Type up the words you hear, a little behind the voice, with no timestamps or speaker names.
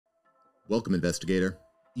Welcome, investigator.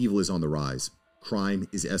 Evil is on the rise. Crime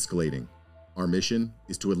is escalating. Our mission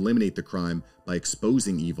is to eliminate the crime by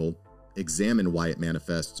exposing evil, examine why it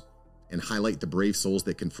manifests, and highlight the brave souls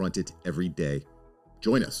that confront it every day.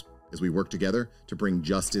 Join us as we work together to bring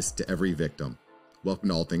justice to every victim. Welcome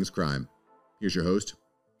to All Things Crime. Here's your host,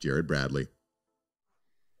 Jared Bradley.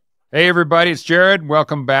 Hey everybody, it's Jared.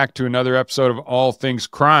 Welcome back to another episode of All Things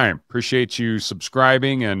Crime. Appreciate you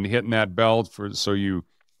subscribing and hitting that bell so you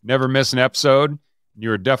never miss an episode.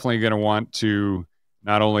 You're definitely going to want to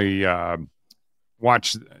not only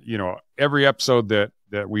watch, every episode that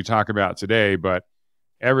we talk about today, but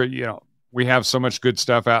we have so much good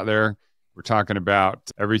stuff out there. We're talking about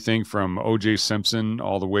everything from O.J. Simpson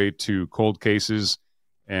all the way to cold cases.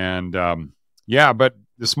 And but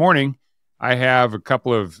this morning I have a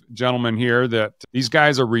couple of gentlemen here that these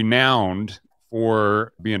guys are renowned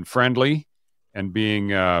for being friendly and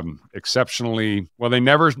being exceptionally, well, they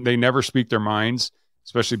never speak their minds,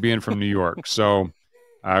 especially being from New York. So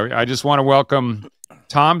I just want to welcome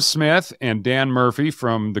Tom Smith and Dan Murphy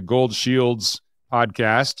from the Gold Shields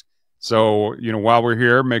podcast. So, while we're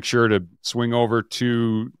here, make sure to swing over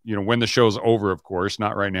to, when the show's over, of course,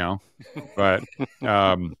 not right now, but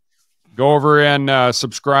go over and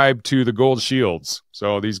subscribe to the Gold Shields.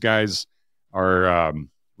 So these guys are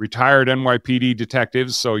retired NYPD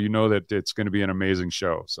detectives, so you know that it's going to be an amazing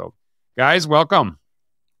show. So, guys, welcome.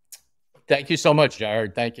 Thank you so much,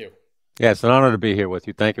 Jared. Thank you. Yeah, it's an honor to be here with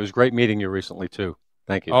you. Thank you. It was great meeting you recently, too.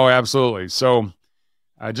 Thank you. Oh, absolutely. So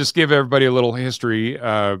just give everybody a little history.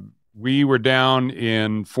 We were down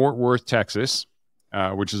in Fort Worth, Texas,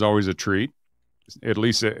 which is always a treat, at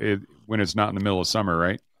least when it's not in the middle of summer,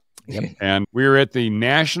 right? Yep. And we were at the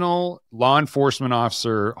National Law Enforcement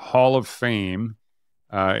Officer Hall of Fame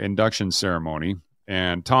induction ceremony.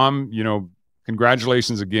 And Tom,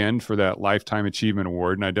 congratulations again for that Lifetime Achievement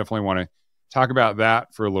Award. And I definitely want to talk about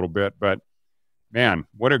that for a little bit. But man,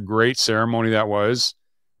 what a great ceremony that was.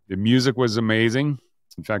 The music was amazing.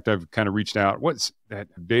 In fact, I've kind of reached out. What's that?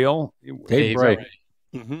 Dave Wright.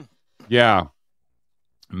 Mm-hmm. Yeah.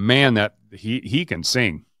 Man, that he can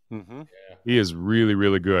sing. Mm-hmm. He is really,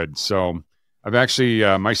 really good. So I've actually,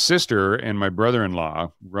 my sister and my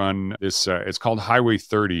brother-in-law run this, it's called Highway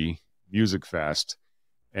 30 Music Fest.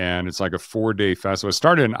 And it's like a 4-day festival. It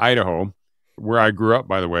started in Idaho, where I grew up,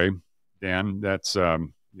 by the way. Dan, that's,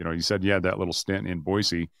 you said you had that little stint in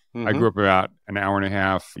Boise. Mm-hmm. I grew up about an hour and a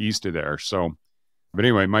half east of there. So, but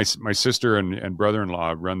anyway, my sister and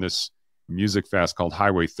brother-in-law run this music fest called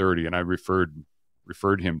Highway 30, and I referred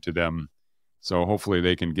him to them. So hopefully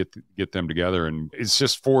they can get them together. And it's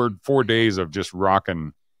just four days of just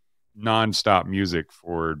rocking nonstop music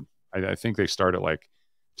for, I think they start at like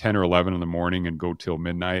 10 or 11 in the morning and go till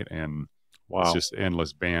midnight. And wow, it's just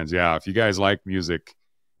endless bands. Yeah. If you guys like music,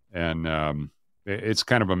 and it's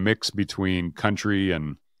kind of a mix between country,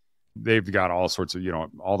 and they've got all sorts of,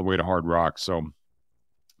 all the way to hard rock. So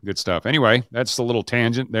good stuff. Anyway, that's a little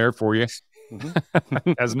tangent there for you.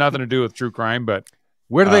 Mm-hmm. Has nothing to do with true crime, but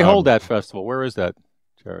where do they hold that festival? Where is that,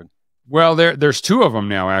 Jared? Well, there's two of them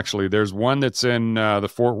now, actually. There's one that's in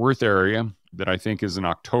the Fort Worth area that I think is in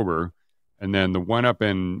October. And then the one up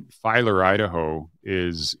in Filer, Idaho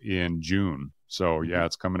is in June. So, yeah,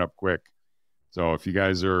 it's coming up quick. So if you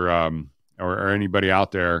guys are, or anybody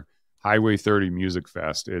out there, Highway 30 Music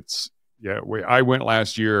Fest, I went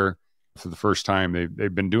last year for the first time.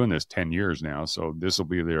 They've been doing this 10 years now. So this will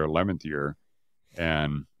be their 11th year.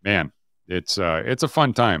 And, man, it's a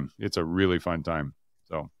fun time. It's a really fun time.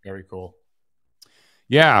 So very cool.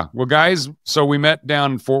 Yeah. Well, guys, so we met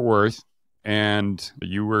down in Fort Worth, and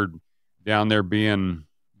you were down there being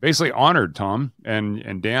basically honored, Tom.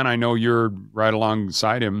 And Dan, I know you're right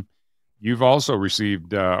alongside him. You've also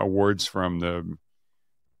received awards from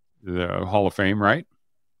the Hall of Fame, right?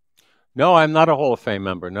 No, I'm not a Hall of Fame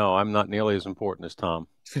member. No, I'm not nearly as important as Tom.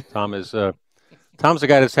 Tom's the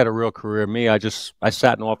guy that's had a real career. Me, I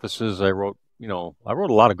sat in offices. I wrote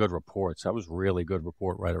a lot of good reports. I was a really good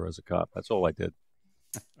report writer as a cop. That's all I did.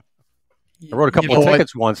 I wrote a couple of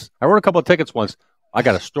tickets once. I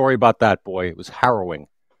got a story about that, boy. It was harrowing.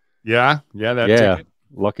 Yeah. Ticket.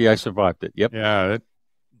 Lucky I survived it. Yep. Yeah. That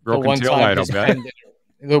broken tail light, I'll bet.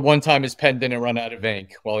 The one time his pen didn't run out of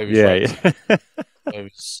ink while he was writing.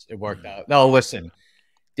 It worked out. No, listen.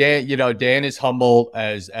 Dan is humble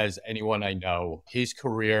as anyone I know. His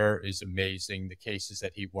career is amazing. The cases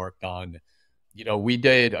that he worked on. We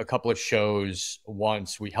did a couple of shows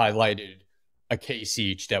once. We highlighted a case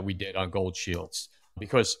each that we did on Gold Shields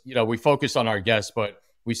because, we focused on our guests, but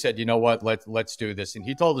we said, you know what, let's do this. And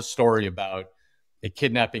he told a story about a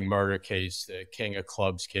kidnapping murder case, the King of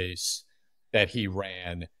Clubs case that he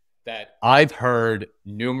ran. that I've heard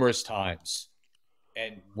numerous times.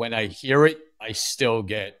 And when I hear it, I still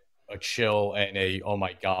get a chill and a, oh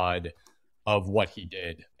my God, of what he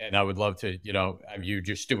did. And I would love to, have you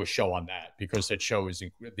just do a show on that, because that show is,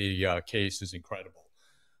 the case is incredible.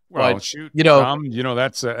 Well, But, shoot, Tom,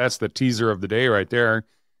 that's the teaser of the day right there.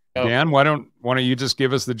 Dan, why don't you just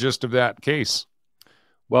give us the gist of that case?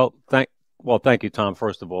 Well, thank you, Tom.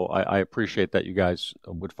 First of all, I appreciate that you guys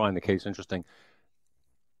would find the case interesting.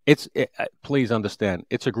 Please understand,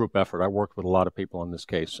 it's a group effort. I worked with a lot of people on this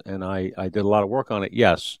case, and I did a lot of work on it,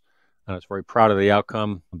 yes. And I was very proud of the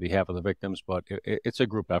outcome on behalf of the victims, but it's a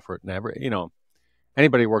group effort. And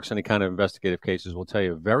anybody who works any kind of investigative cases will tell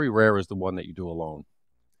you very rare is the one that you do alone.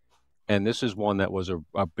 And this is one that was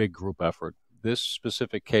a big group effort. This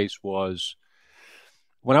specific case was,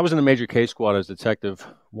 when I was in the major case squad as detective,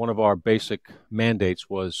 one of our basic mandates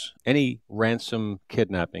was any ransom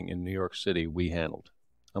kidnapping in New York City we handled.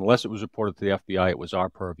 Unless it was reported to the FBI, it was our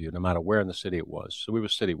purview, no matter where in the city it was. So we were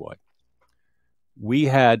citywide. We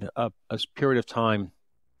had a period of time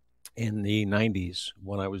in the 90s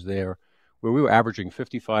when I was there where we were averaging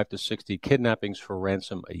 55 to 60 kidnappings for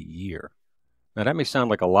ransom a year. Now, that may sound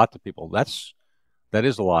like a lot to people. That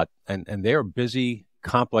is a lot. And they're busy,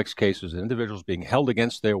 complex cases of individuals being held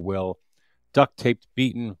against their will, duct taped,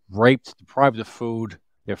 beaten, raped, deprived of food,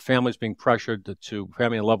 their families being pressured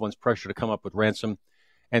family and loved ones pressured to come up with ransom.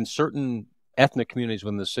 And certain ethnic communities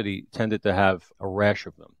within the city tended to have a rash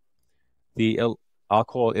of them. I'll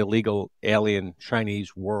call it illegal alien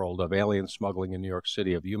Chinese world of alien smuggling in New York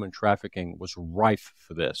City, of human trafficking, was rife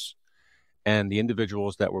for this. And the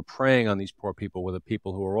individuals that were preying on these poor people were the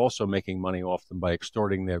people who were also making money off them by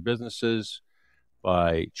extorting their businesses,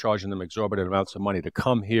 by charging them exorbitant amounts of money to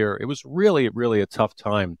come here. It was really, really a tough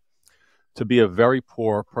time to be a very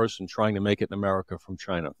poor person trying to make it in America from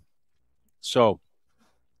China. So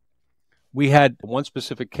we had one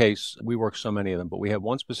specific case. We worked so many of them, but we had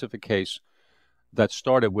one specific case that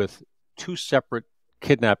started with two separate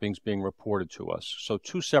kidnappings being reported to us. So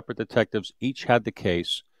two separate detectives each had the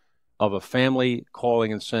case of a family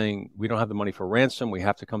calling and saying, we don't have the money for ransom. We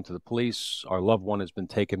have to come to the police. Our loved one has been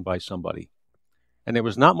taken by somebody. And there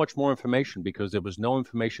was not much more information because there was no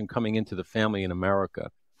information coming into the family in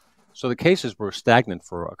America. So the cases were stagnant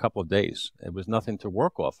for a couple of days. It was nothing to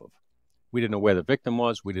work off of. We didn't know where the victim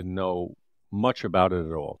was. We didn't know much about it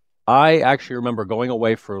at all. I actually remember going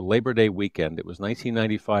away for Labor Day weekend. It was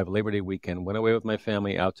 1995, Labor Day weekend. Went away with my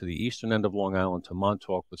family out to the eastern end of Long Island to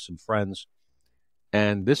Montauk with some friends.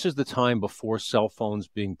 And this is the time before cell phones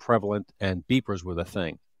being prevalent and beepers were the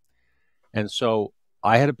thing. And so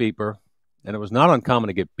I had a beeper, and it was not uncommon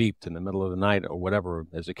to get beeped in the middle of the night or whatever.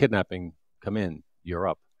 As a kidnapping, come in, you're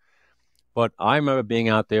up. But I remember being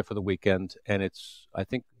out there for the weekend, and it's, I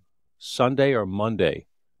think, Sunday or Monday,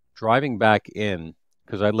 driving back in,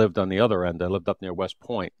 because I lived on the other end. I lived up near West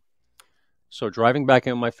Point. So driving back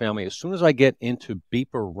in with my family, as soon as I get into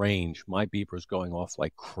beeper range, my beeper's going off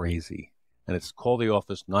like crazy. And it's call the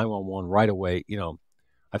office, 911, right away.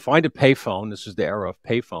 I find a payphone. This is the era of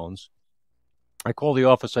payphones. I call the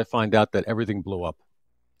office. I find out that everything blew up.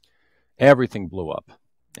 Everything blew up.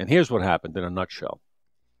 And here's what happened in a nutshell.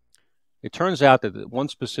 It turns out that one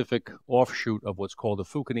specific offshoot of what's called the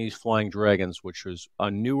Fukinese Flying Dragons, which is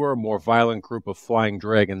a newer, more violent group of flying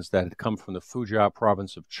dragons that had come from the Fuzhou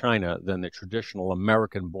province of China than the traditional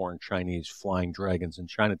American-born Chinese flying dragons in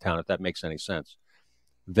Chinatown, if that makes any sense.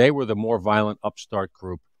 They were the more violent upstart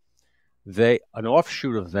group. An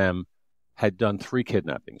offshoot of them had done 3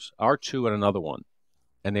 kidnappings, our 2 and another one.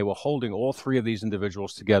 And they were holding all 3 of these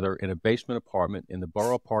individuals together in a basement apartment in the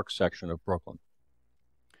Borough Park section of Brooklyn.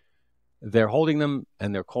 They're holding them,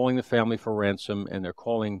 and they're calling the family for ransom, and they're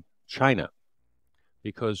calling China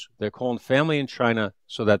because they're calling family in China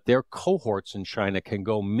so that their cohorts in China can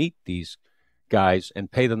go meet these guys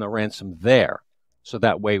and pay them the ransom there. So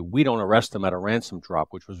that way we don't arrest them at a ransom drop,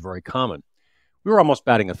 which was very common. We were almost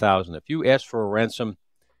batting 1,000. If you asked for a ransom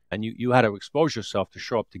and you had to expose yourself to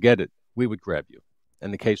show up to get it, we would grab you,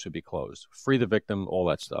 and the case would be closed. Free the victim, all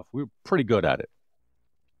that stuff. We were pretty good at it.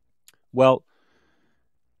 Well,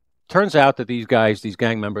 turns out that these guys, these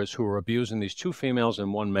gang members who were abusing these 2 females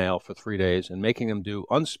and 1 male for 3 days and making them do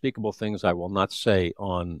unspeakable things I will not say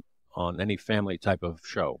on any family type of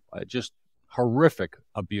show. Just horrific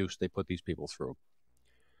abuse they put these people through.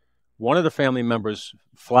 One of the family members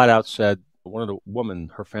flat out said, one of the women,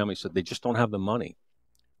 her family said, they just don't have the money.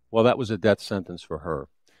 Well, that was a death sentence for her.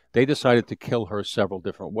 They decided to kill her several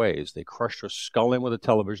different ways. They crushed her skull in with a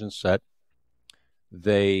television set.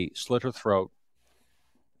 They slit her throat.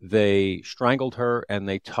 They strangled her, and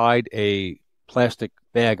they tied a plastic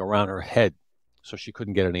bag around her head so she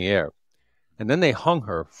couldn't get any air. And then they hung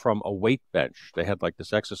her from a weight bench. They had like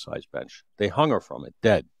this exercise bench. They hung her from it,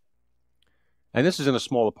 dead. And this is in a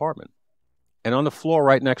small apartment. And on the floor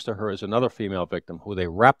right next to her is another female victim who they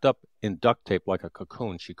wrapped up in duct tape like a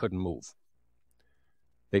cocoon. She couldn't move.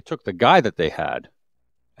 They took the guy that they had,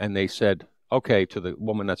 and they said, okay, to the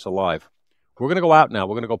woman that's alive, we're going to go out now.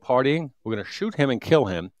 We're going to go partying. We're going to shoot him and kill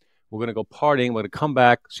him. We're going to go partying. We're going to come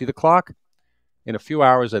back. See the clock? In a few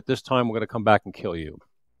hours at this time, we're going to come back and kill you.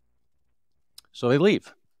 So they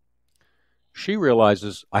leave. She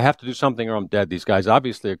realizes, I have to do something or I'm dead. These guys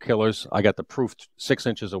obviously are killers. I got the proof 6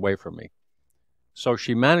 inches away from me. So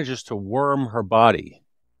she manages to worm her body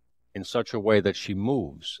in such a way that she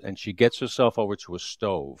moves, and she gets herself over to a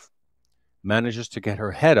stove, manages to get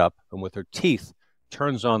her head up, and with her teeth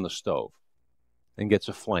turns on the stove and gets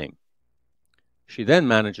a flame. She then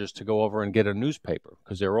manages to go over and get a newspaper,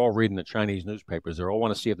 because they're all reading the Chinese newspapers. They all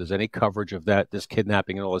want to see if there's any coverage of this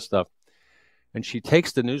kidnapping and all this stuff. And she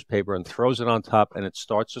takes the newspaper and throws it on top, and it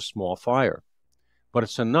starts a small fire. But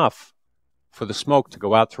it's enough for the smoke to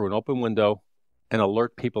go out through an open window and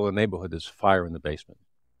alert people in the neighborhood there's fire in the basement.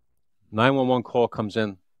 911 call comes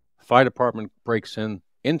in. Fire department breaks in.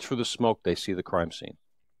 In through the smoke, they see the crime scene.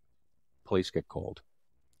 Police get called.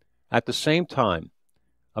 At the same time,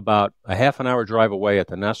 about a half an hour drive away at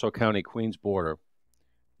the Nassau County Queens border,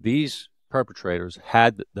 these perpetrators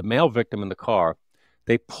had the male victim in the car.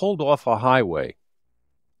 They pulled off a highway,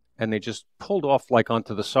 and they just pulled off like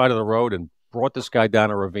onto the side of the road and brought this guy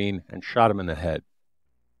down a ravine and shot him in the head.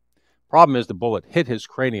 Problem is, the bullet hit his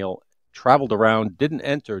cranial, traveled around, didn't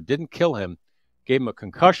enter, didn't kill him, gave him a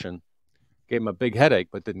concussion, gave him a big headache,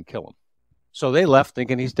 but didn't kill him. So they left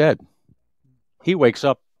thinking he's dead. He wakes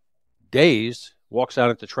up dazed, walks out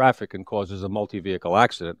into traffic, and causes a multi-vehicle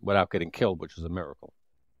accident without getting killed, which is a miracle.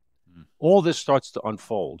 All this starts to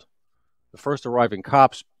unfold. The first arriving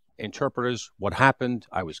cops, interpreters, what happened,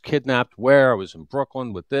 I was kidnapped, where, I was in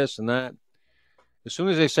Brooklyn with this and that. As soon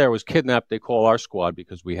as they say I was kidnapped, they call our squad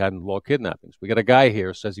because we hadn't law kidnappings. We got a guy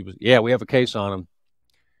here says he was, yeah, we have a case on him.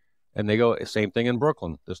 And they go, same thing in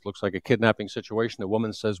Brooklyn. This looks like a kidnapping situation. The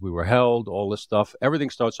woman says we were held, all this stuff.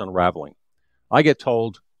 Everything starts unraveling. I get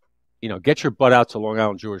told, get your butt out to Long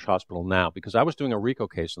Island Jewish Hospital now, because I was doing a RICO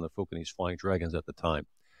case on the Fukinese Flying Dragons at the time.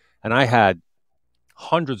 And I had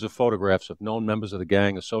hundreds of photographs of known members of the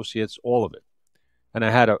gang, associates, all of it. And I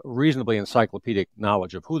had a reasonably encyclopedic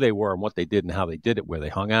knowledge of who they were and what they did and how they did it, where they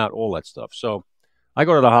hung out, all that stuff. So I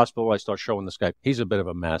go to the hospital. I start showing this guy. He's a bit of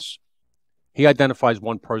a mess. He identifies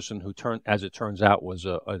one person who, as it turns out, was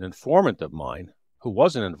an informant of mine who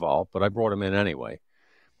wasn't involved, but I brought him in anyway.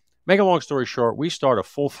 Make a long story short, we start a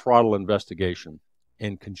full-throttle investigation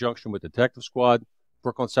in conjunction with Detective Squad,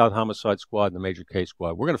 Brooklyn South Homicide Squad, and the Major Case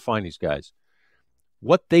Squad. We're going to find these guys.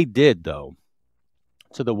 What they did, though,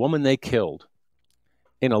 to the woman they killed,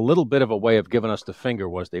 in a little bit of a way of giving us the finger,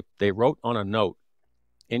 was they wrote on a note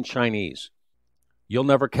in Chinese, "You'll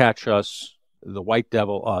never catch us, the white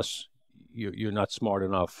devil, us. You're not smart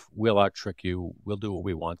enough. We'll out-trick you. We'll do what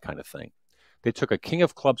we want," kind of thing. They took a King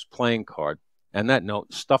of Clubs playing card and that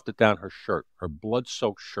note, stuffed it down her shirt, her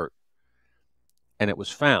blood-soaked shirt, and it was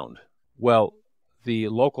found. Well, the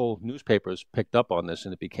local newspapers picked up on this,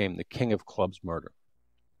 and it became the King of Clubs murder.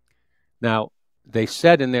 Now, they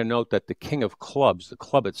said in their note that the King of Clubs, the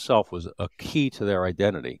club itself, was a key to their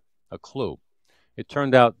identity, a clue. It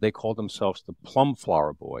turned out they called themselves the Plum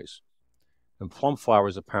Flower Boys. And plum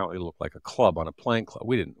flowers apparently look like a club on a playing club.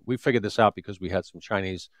 We didn't. We figured this out because we had some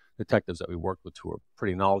Chinese detectives that we worked with who were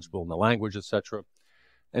pretty knowledgeable in the language, etc.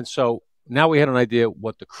 And so now we had an idea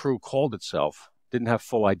what the crew called itself. Didn't have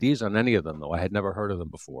full IDs on any of them, though. I had never heard of them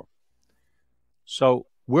before. So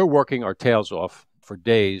we're working our tails off for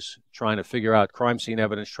days trying to figure out crime scene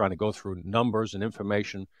evidence, trying to go through numbers and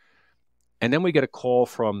information. And then we get a call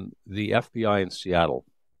from the FBI in Seattle.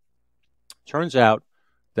 Turns out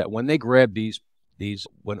that when they grabbed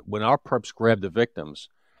when our perps grabbed the victims,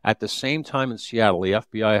 at the same time in Seattle, the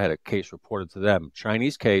FBI had a case reported to them.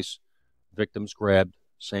 Chinese case, victims grabbed,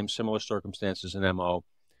 same similar circumstances in MO.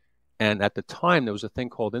 And at the time, there was a thing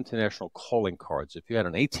called international calling cards. If you had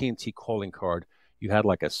an AT&T calling card, you had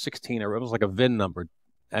like a 16, or it was like a VIN number,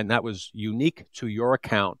 and that was unique to your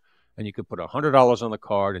account. And you could put $100 on the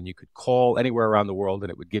card, and you could call anywhere around the world, and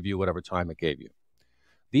it would give you whatever time it gave you.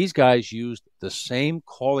 These guys used the same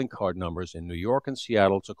calling card numbers in New York and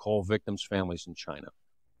Seattle to call victims' families in China.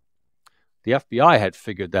 The FBI had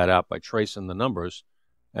figured that out by tracing the numbers,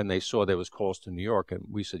 and they saw there was calls to New York, and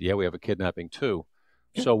we said, yeah, we have a kidnapping too.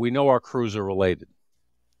 So we know our crews are related.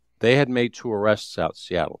 They had made 2 arrests out in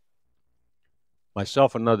Seattle.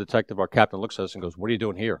 Myself and another detective, our captain, looks at us and goes, "What are you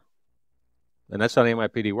doing here?" And that's how the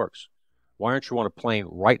NYPD works. Why aren't you on a plane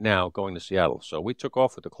right now going to Seattle? So we took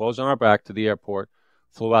off with the clothes on our back to the airport,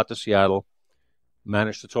 flew out to Seattle,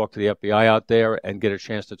 managed to talk to the FBI out there and get a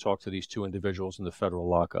chance to talk to these two individuals in the federal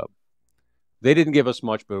lockup. They didn't give us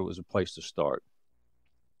much, but it was a place to start.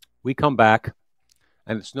 We come back,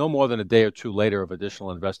 and it's no more than a day or two later of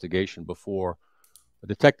additional investigation before a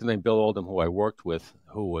detective named Bill Oldham, who I worked with,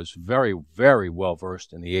 who was very, very well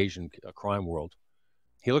versed in the Asian crime world,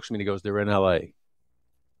 he looks at me and he goes, "They're in L.A."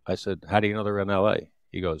 I said, "How do you know they're in L.A.?"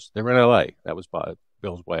 He goes, "They're in L.A." That was by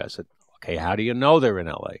Bill's way. I said, "Okay, how do you know they're in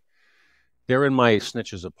L.A.?" "They're in my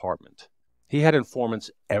snitch's apartment." He had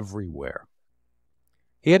informants everywhere.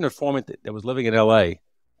 He had an informant that was living in L.A.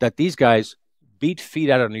 that these guys beat feet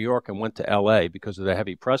out of New York and went to L.A. because of the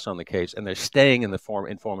heavy press on the case, and they're staying in the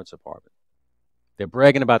informant's apartment. They're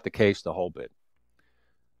bragging about the case, the whole bit.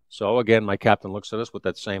 So again, my captain looks at us with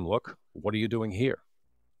that same look. "What are you doing here?"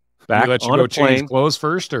 Back He let you on go a plane. change clothes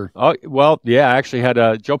first, or? Oh, well, yeah, I actually had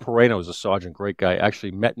Joe Pereno, was a sergeant, great guy,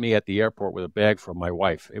 actually met me at the airport with a bag from my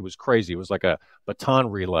wife. It was crazy. It was like a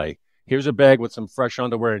baton relay. "Here's a bag with some fresh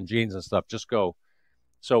underwear and jeans and stuff. Just go."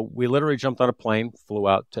 So we literally jumped on a plane, flew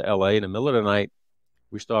out to L.A. In the middle of the night.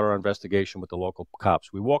 We started our investigation with the local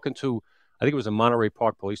cops. We walk into, I think it was the Monterey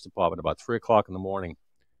Park Police Department, about 3 o'clock in the morning.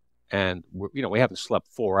 And, we haven't slept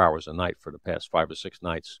 4 hours a night for the past 5 or 6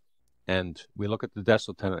 nights. And we look at the desk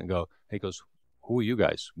lieutenant and go, he goes, "Who are you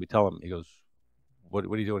guys?" We tell him. He goes, what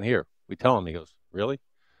are you doing here?" We tell him. He goes, "Really?"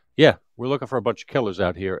 "Yeah, we're looking for a bunch of killers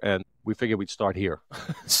out here, and we figured we'd start here."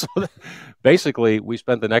 So basically, we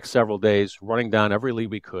spent the next several days running down every lead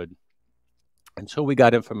we could until we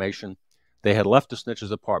got information. They had left the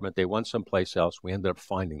snitch's apartment. They went someplace else. We ended up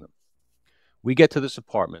finding them. We get to this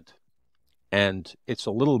apartment, and it's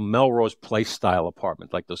a little Melrose Place style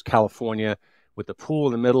apartment, like those California with the pool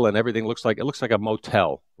in the middle and everything. Looks like a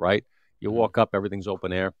motel, right? You walk up, everything's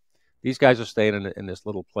open air. These guys are staying in this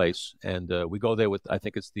little place, and we go there with, I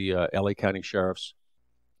think it's the LA County Sheriffs,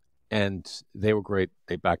 and they were great.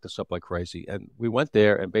 They backed us up like crazy, and we went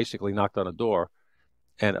there and basically knocked on a door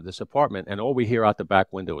and this apartment, and all we hear out the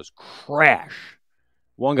back window is crash.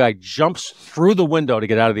 One guy jumps through the window to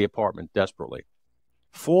get out of the apartment desperately,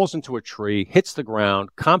 falls into a tree, hits the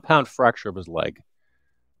ground, compound fracture of his leg.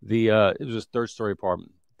 It was his third-story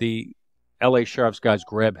apartment. The LA Sheriff's guys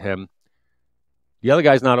grab him. The other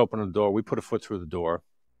guy's not opening the door. We put a foot through the door,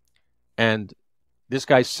 and this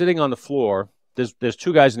guy's sitting on the floor. There's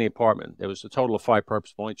 2 guys in the apartment. There was a total of 5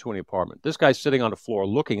 perps, but only 2 in the apartment. This guy's sitting on the floor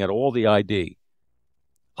looking at all the ID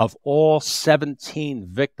of all 17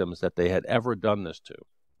 victims that they had ever done this to.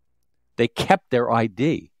 They kept their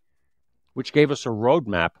ID, which gave us a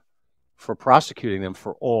roadmap for prosecuting them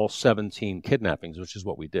for all 17 kidnappings, which is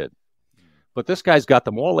what we did. But this guy's got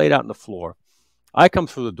them all laid out on the floor. I come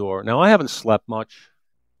through the door. Now, I haven't slept much.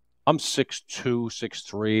 I'm 6'2",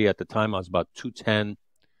 6'3". At the time, I was about 210.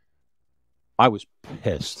 I was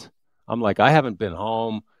pissed. I'm like, I haven't been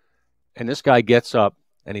home. And this guy gets up,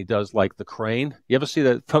 and he does like the crane. You ever see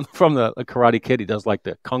that from the Karate Kid? He does like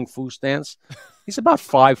the kung fu stance. He's about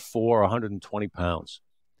 5'4", 120 pounds.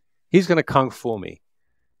 He's going to kung fu me.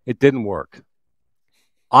 It didn't work.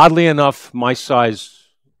 Oddly enough, my size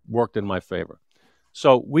worked in my favor.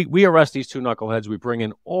 So we arrest these 2 knuckleheads. We bring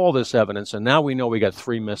in all this evidence, and now we know we got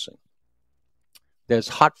 3 missing. There's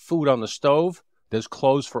hot food on the stove. There's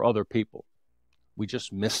clothes for other people. We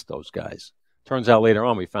just missed those guys. Turns out later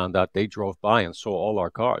on we found out they drove by and saw all our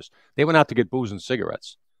cars. They went out to get booze and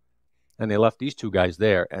cigarettes, and they left these 2 guys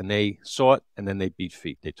there, and they saw it, and then they beat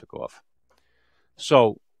feet. They took off.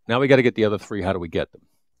 So now we got to get the other 3. How do we get them?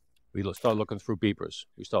 We start looking through beepers.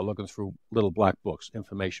 We start looking through little black books,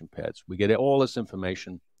 information pads. We get all this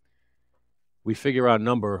information. We figure out a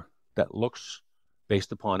number that looks,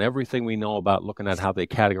 based upon everything we know about looking at how they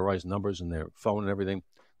categorize numbers in their phone and everything,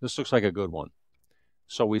 this looks like a good one.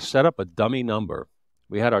 So we set up a dummy number.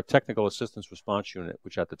 We had our technical assistance response unit,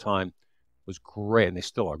 which at the time was great, and they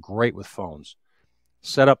still are great with phones.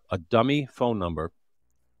 Set up a dummy phone number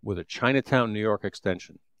with a Chinatown, New York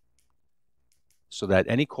extension, so that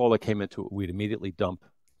any call that came into it, we'd immediately dump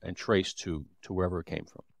and trace to wherever it came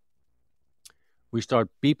from. We start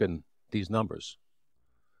beeping these numbers,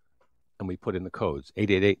 and we put in the codes,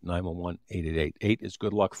 888-911, 888. 8 is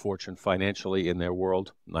good luck, fortune, financially in their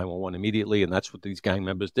world, 911 immediately, and that's what these gang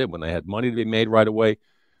members did. When they had money to be made right away,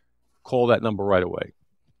 call that number right away.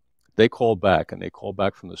 They called back, and they called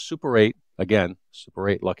back from the Super 8, again, Super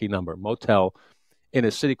 8, lucky number, motel in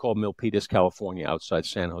a city called Milpitas, California, outside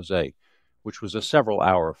San Jose, which was a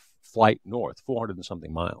several-hour flight north, 400 and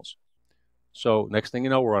something miles. So next thing you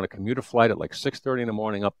know, we're on a commuter flight at like 6:30 in the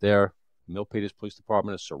morning up there. Milpitas Police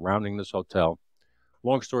Department is surrounding this hotel.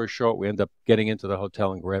 Long story short, we end up getting into the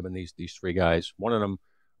hotel and grabbing these three guys. One of them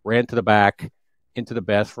ran to the back, into the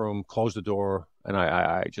bathroom, closed the door, and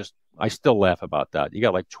I still laugh about that. You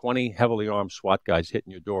got like 20 heavily armed SWAT guys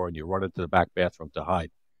hitting your door, and you run into the back bathroom to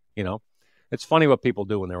hide. You know, it's funny what people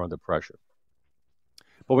do when they're under pressure.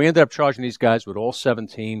 But we ended up charging these guys with all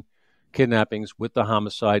 17 kidnappings, with the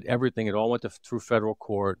homicide, everything. It all went through federal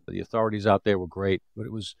court. The authorities out there were great, but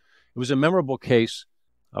it was a memorable case.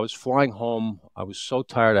 I was flying home. I was so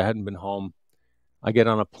tired. I hadn't been home. I get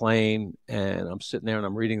on a plane, and I'm sitting there, and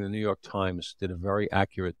I'm reading the New York Times. Did a very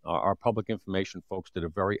accurate, our public information folks did a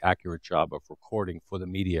very accurate job of recording for the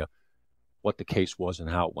media what the case was and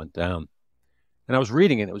how it went down. And I was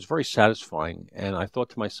reading it. It was very satisfying. And I thought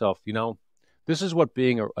to myself, this is what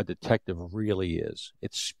being a detective really is.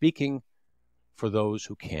 It's speaking for those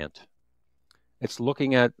who can't. It's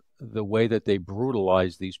looking at the way that they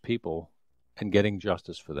brutalize these people and getting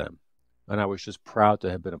justice for them. And I was just proud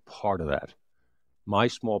to have been a part of that. My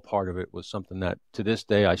small part of it was something that to this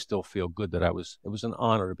day I still feel good that it was an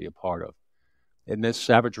honor to be a part of. And there's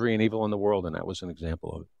savagery and evil in the world, and that was an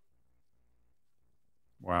example of it.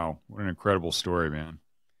 Wow, what an incredible story, man.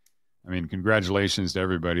 I mean, congratulations to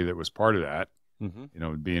everybody that was part of that.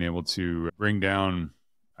 Mm-hmm. Being able to bring down,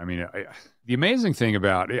 the amazing thing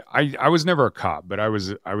about it, I was never a cop, but I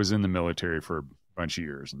was in the military for a bunch of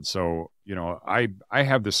years. And so, I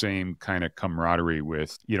have the same kind of camaraderie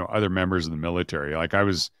with, other members of the military. Like I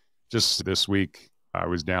was just this week, I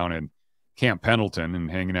was down in Camp Pendleton and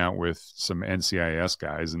hanging out with some NCIS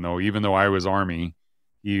guys. And even though I was Army,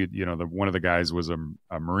 one of the guys was a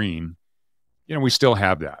Marine, we still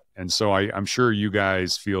have that. And so I'm sure you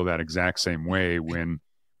guys feel that exact same way when,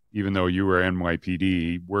 even though you were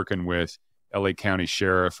NYPD working with LA County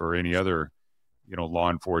Sheriff or any other, law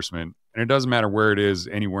enforcement, and it doesn't matter where it is,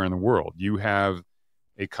 anywhere in the world, you have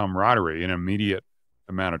a camaraderie, an immediate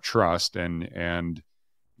amount of trust. And,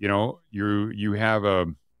 you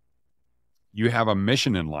have a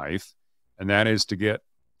mission in life, and that is to get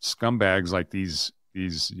scumbags like these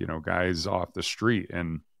guys off the street.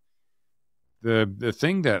 And the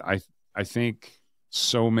thing that I think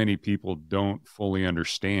so many people don't fully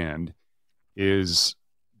understand is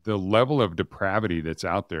the level of depravity that's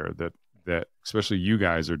out there that especially you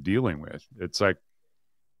guys are dealing with. It's like,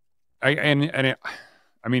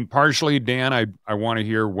 partially, Dan, I want to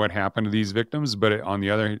hear what happened to these victims, but on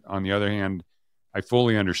the other hand, I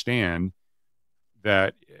fully understand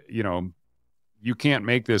that, you can't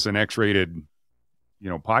make this an X-rated,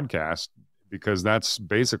 podcast, because that's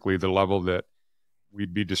basically the level that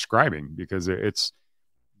we'd be describing, because it's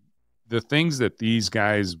the things that these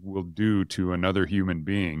guys will do to another human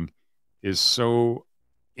being is so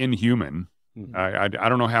inhuman. Mm-hmm. I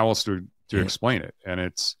don't know how else to explain it. And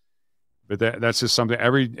that's just something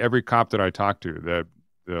every cop that I talk to,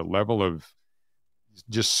 the level of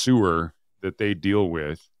just sewer that they deal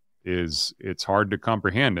with it's hard to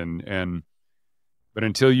comprehend. But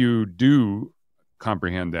until you do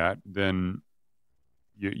comprehend that, then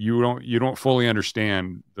you don't fully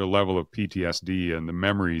understand the level of PTSD and the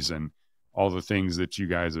memories and all the things that you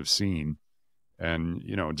guys have seen. And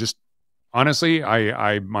just honestly,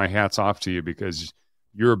 I my hat's off to you, because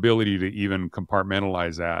your ability to even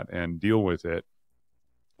compartmentalize that and deal with it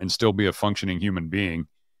and still be a functioning human being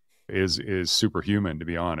is superhuman, to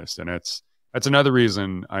be honest. And that's another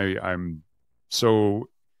reason I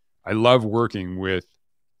love working with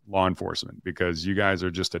law enforcement, because you guys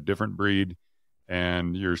are just a different breed,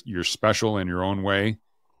 and you're special in your own way.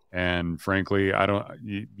 And frankly,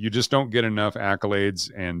 you just don't get enough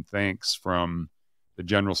accolades and thanks from the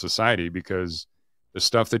general society, because the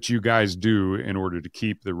stuff that you guys do in order to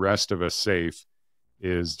keep the rest of us safe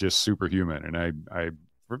is just superhuman. And I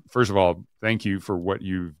first of all, thank you for what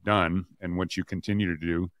you've done and what you continue to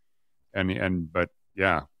do. But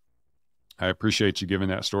yeah, I appreciate you giving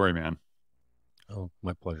that story, man. Oh,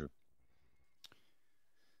 my pleasure.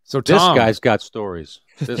 So Tom, this guy's got stories.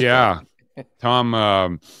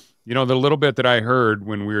 Tom, the little bit that I heard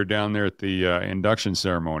when we were down there at the induction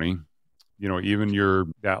ceremony,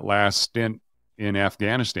 even that last stint in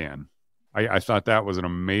Afghanistan, I thought that was an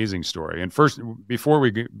amazing story. And first,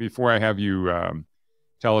 before I have you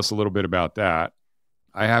tell us a little bit about that,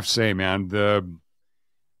 I have to say, man, the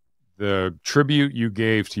tribute you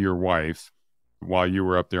gave to your wife while you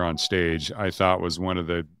were up there on stage, I thought was one of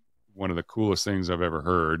the coolest things I've ever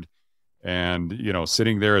heard. And,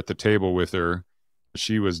 sitting there at the table with her,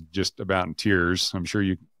 she was just about in tears. I'm sure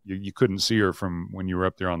you couldn't see her from when you were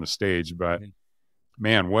up there on the stage, but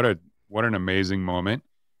man, what an amazing moment.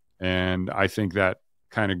 And I think that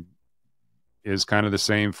is kind of the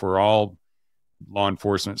same for all law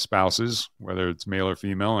enforcement spouses, whether it's male or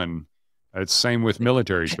female, and it's same with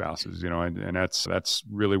military spouses, and that's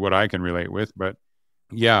really what I can relate with. But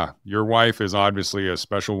yeah, your wife is obviously a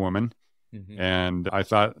special woman. And I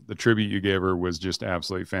thought the tribute you gave her was just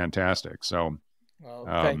absolutely fantastic. So, well,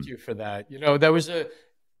 thank you for that. There was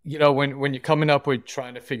when you're coming up with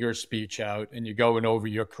trying to figure a speech out and you're going over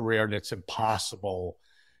your career, and it's impossible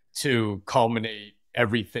to culminate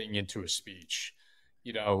everything into a speech,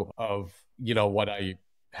 of what I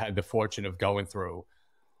had the fortune of going through.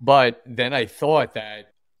 But then I thought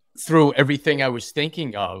that through everything I was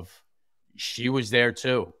thinking of, she was there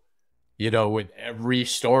too. With every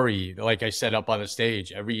story, like I said up on the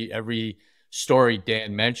stage, every story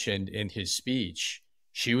Dan mentioned in his speech,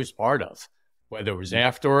 she was part of, whether it was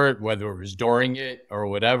after it, whether it was during it, or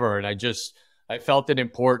whatever. And I felt it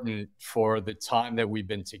important for the time that we've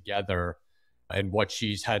been together and what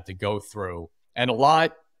she's had to go through. And a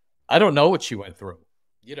lot, I don't know what she went through.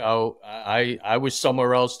 I was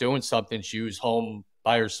somewhere else doing something. She was home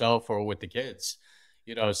by herself or with the kids,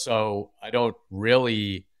 so I don't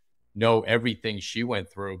really know everything she went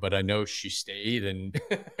through, but I know she stayed and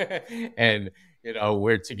and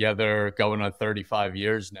we're together going on 35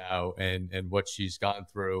 years now, and what she's gone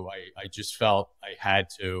through, I just felt I had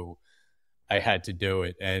to do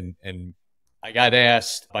it. And I got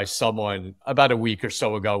asked by someone about a week or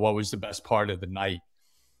so ago what was the best part of the night,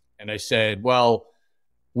 and I said, well,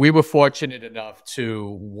 we were fortunate enough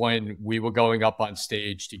to, when we were going up on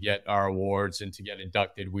stage to get our awards and to get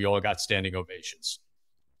inducted, we all got standing ovations,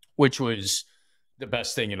 which was the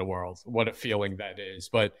best thing in the world. What a feeling that is.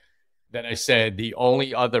 But then I said, the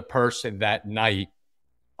only other person that night,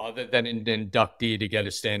 other than an inductee, to get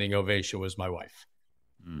a standing ovation was my wife.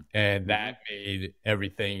 And that made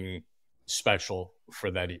everything special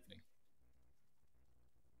for that evening.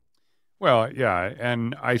 Well, yeah.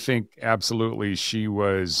 And I think absolutely she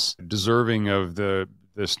was deserving of the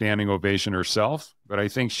standing ovation herself, but I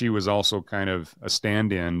think she was also kind of a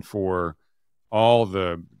stand-in for all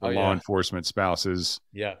the law enforcement spouses.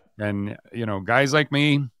 Yeah. And, guys like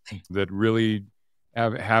me that really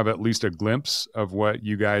have at least a glimpse of what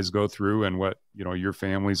you guys go through and what, your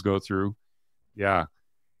families go through. Yeah.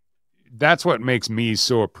 That's what makes me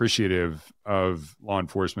so appreciative of law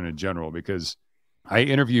enforcement in general, because I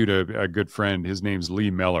interviewed a good friend. His name's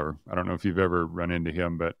Lee Meller. I don't know if you've ever run into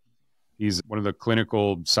him, but he's one of the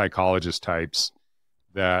clinical psychologist types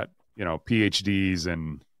that, PhDs,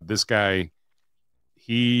 and this guy,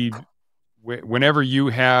 whenever you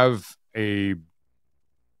have a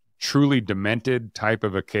truly demented type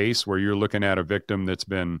of a case where you're looking at a victim that's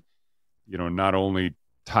been, not only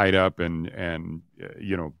tied up and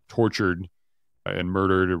tortured and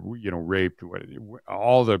murdered, or, raped,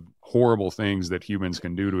 all the horrible things that humans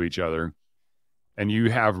can do to each other, and you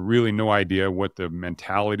have really no idea what the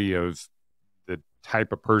mentality of the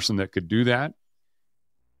type of person that could do that,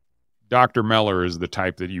 Dr. Meller is the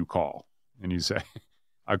type that you call and you say,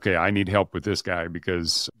 okay, I need help with this guy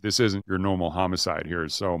because this isn't your normal homicide here.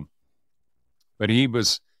 So, but he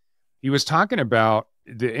was talking about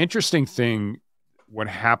the interesting thing. What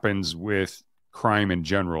happens with crime in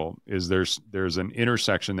general is there's an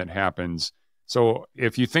intersection that happens. So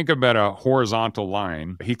if you think about a horizontal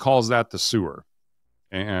line, he calls that the sewer,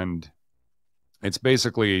 and it's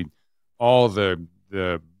basically all the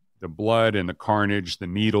blood and the carnage, the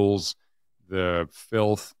needles, the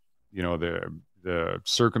filth, the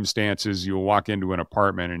circumstances. You'll walk into an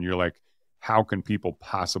apartment and you're like, how can people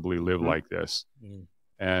possibly live like this?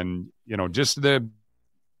 And just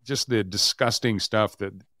the disgusting stuff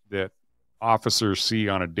that officers see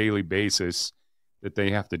on a daily basis that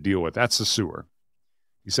they have to deal with. That's the sewer.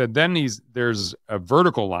 He said then there's a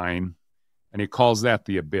vertical line, and he calls that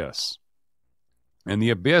the abyss. And the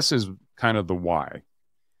abyss is kind of the why.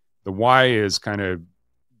 The why is kind of,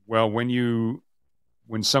 well,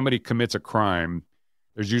 when somebody commits a crime,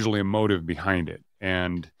 there's usually a motive behind it.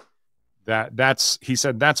 And he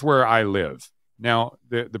said, that's where I live. Now,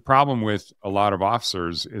 the problem with a lot of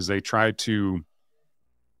officers is they try to,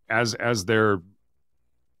 as they're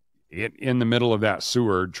in the middle of that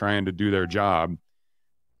sewer trying to do their job,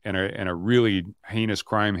 and a really heinous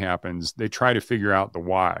crime happens, they try to figure out the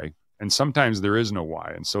why. And sometimes there is no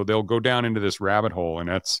why. And so they'll go down into this rabbit hole, and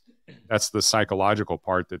that's the psychological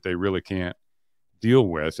part that they really can't deal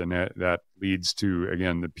with. And that leads to,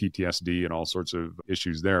 again, the PTSD and all sorts of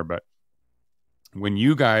issues there. But when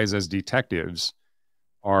you guys as detectives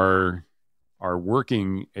are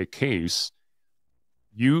working a case,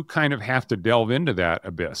 you kind of have to delve into that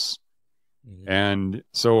abyss. And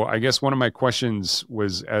so I guess one of my questions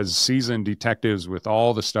was, as seasoned detectives with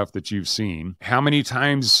all the stuff that you've seen, how many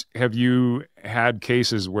times have you had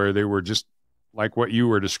cases where they were just like what you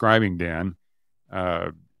were describing, Dan?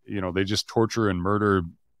 They just torture and murder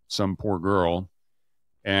some poor girl.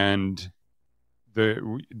 And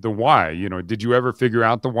the why, did you ever figure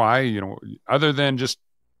out the why, other than just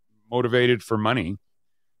motivated for money?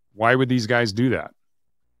 Why would these guys do that?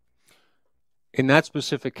 In that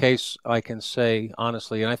specific case, I can say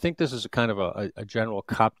honestly, and I think this is a kind of a general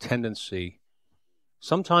cop tendency.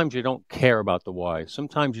 Sometimes you don't care about the why.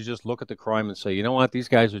 Sometimes you just look at the crime and say, you know what, these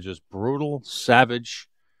guys are just brutal, savage.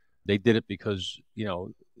 They did it because,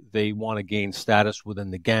 they want to gain status within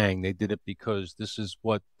the gang. They did it because this is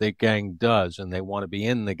what the gang does, and they want to be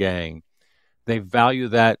in the gang. They value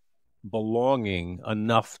that belonging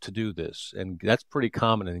enough to do this, and that's pretty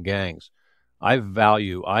common in gangs.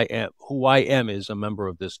 Who I am is a member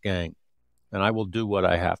of this gang, and I will do what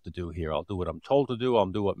I have to do here. I'll do what I'm told to do. I'll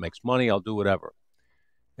do what makes money. I'll do whatever.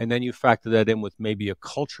 And then you factor that in with maybe a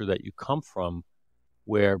culture that you come from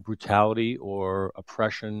where brutality or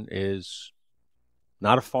oppression is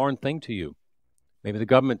not a foreign thing to you. Maybe the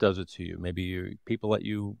government does it to you. Maybe people that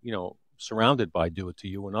you surrounded by do it to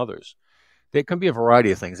you and others. There can be a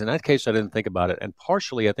variety of things. In that case, I didn't think about it. And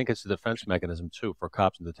partially, I think it's a defense mechanism, too, for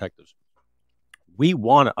cops and detectives. We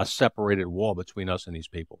want a separated wall between us and these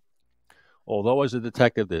people. Although as a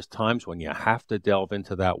detective, there's times when you have to delve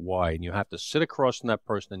into that why, and you have to sit across from that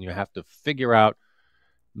person and you have to figure out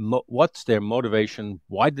what's their motivation,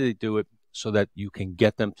 why did they do it, so that you can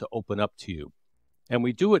get them to open up to you. And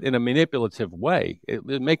we do it in a manipulative way.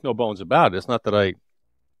 Make no bones about it. It's not that I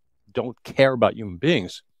don't care about human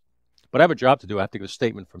beings, but I have a job to do. I have to get a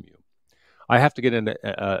statement from you. I have to get an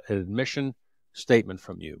admission statement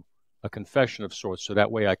from you, a confession of sorts, so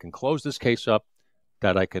that way I can close this case up,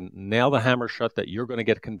 that I can nail the hammer shut that you're going to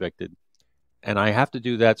get convicted. And I have to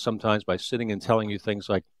do that sometimes by sitting and telling you things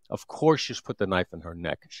like, of course you put the knife in her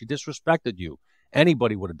neck. She disrespected you.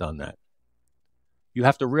 Anybody would have done that. You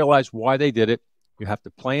have to realize why they did it. You have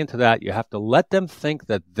to play into that. You have to let them think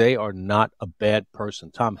that they are not a bad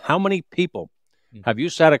person. Tom, how many people have you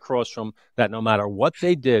sat across from that no matter what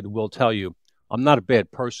they did will tell you, I'm not a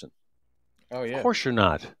bad person? Oh, yeah. Of course you're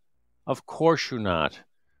not. Of course you're not.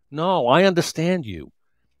 No, I understand you.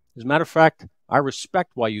 As a matter of fact, I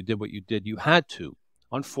respect why you did what you did. You had to.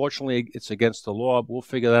 Unfortunately, it's against the law. We'll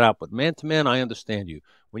figure that out. But man to man, I understand you.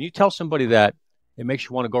 When you tell somebody that, it makes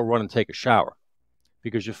you want to go run and take a shower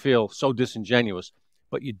because you feel so disingenuous,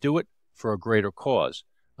 but you do it for a greater cause.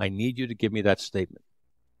 I need you to give me that statement.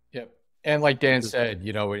 Yep. And like Dan said,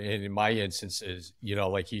 in my instances,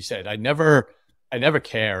 like he said, I never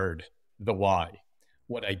cared the why.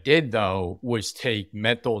 What I did, though, was take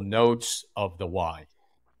mental notes of the why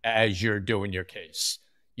as you're doing your case.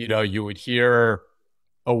 You would hear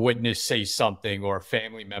a witness say something or a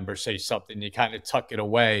family member say something, you kind of tuck it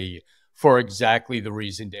away for exactly the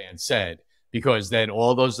reason Dan said, because then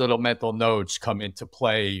all those little mental notes come into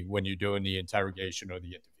play when you're doing the interrogation or the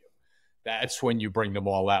interview. That's when you bring them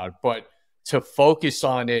all out. But to focus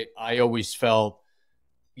on it, I always felt,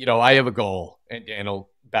 I have a goal, and Dan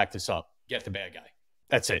will back this up, get the bad guy.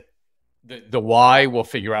 That's it. The why we'll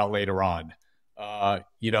figure out later on.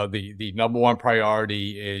 The number one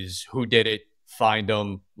priority is who did it, find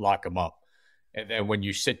them, lock them up. And then when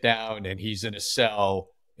you sit down and he's in a cell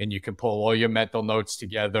and you can pull all your mental notes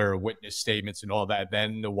together, witness statements and all that,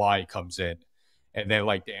 then the why comes in. And then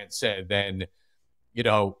like Dan said, then,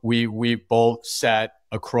 we both sat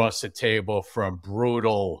across the table from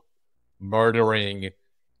brutal, murdering,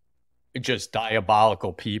 just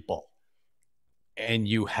diabolical people. And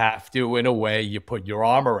you have to, in a way, you put your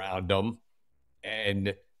arm around them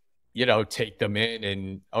and, take them in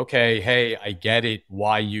and, okay, hey, I get it,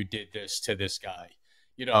 why you did this to this guy,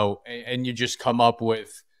 and you just come up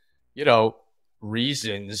with,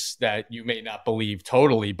 reasons that you may not believe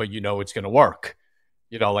totally, but it's going to work.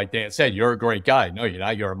 Like Dan said, you're a great guy. No, you're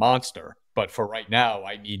not. You're a monster. But for right now,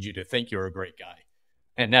 I need you to think you're a great guy.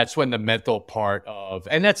 And that's when the mental part of,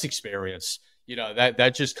 and that's experience.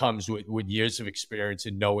 That just comes with years of experience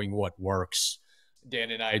and knowing what works.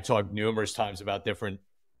 Dan and I had talked numerous times about different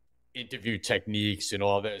interview techniques and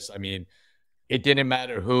all this. I mean, it didn't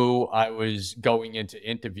matter who I was going in to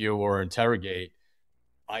interview or interrogate.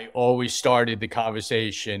 I always started the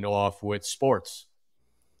conversation off with sports.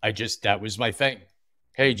 That was my thing.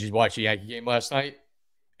 Hey, did you watch the Yankee game last night?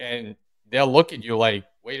 And they'll look at you like,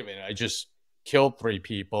 wait a minute, I just killed 3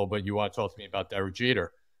 people, but you want to talk to me about Derek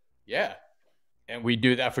Jeter? Yeah. And we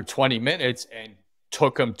do that for 20 minutes and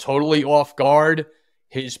took him totally off guard.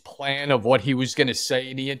 his plan of what he was going to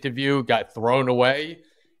say in the interview got thrown away.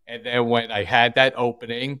 And then when I had that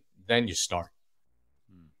opening, then you start.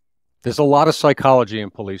 There's a lot of psychology in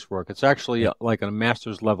police work. It's actually like a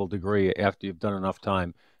master's level degree after you've done enough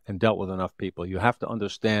time and dealt with enough people. You have to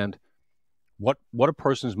understand what a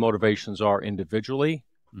person's motivations are individually.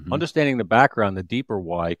 Understanding the background, the deeper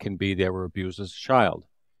why can be they were abused as a child.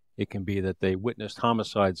 It can be that they witnessed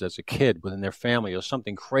homicides as a kid within their family or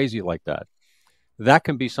something crazy like that. That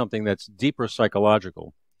can be something that's deeper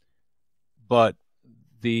psychological. But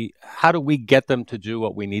how do we get them to do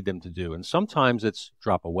what we need them to do? And sometimes it's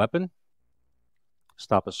drop a weapon,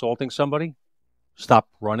 stop assaulting somebody, stop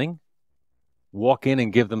running, walk in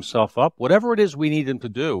and give themselves up. Whatever it is we need them to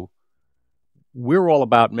do, we're all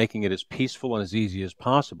about making it as peaceful and as easy as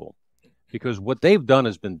possible. Because what they've done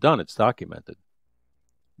has been done. It's documented.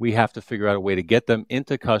 We have to figure out a way to get them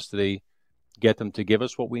into custody, get them to give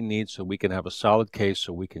us what we need so we can have a solid case,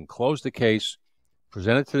 so we can close the case,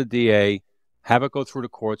 present it to the DA, have it go through the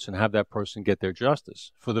courts, and have that person get their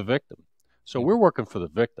justice for the victim. So we're working for the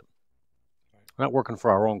victim. We're not working for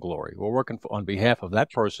our own glory. We're working on behalf of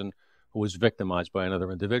that person who was victimized by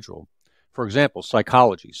another individual. For example,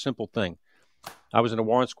 psychology, simple thing. I was in a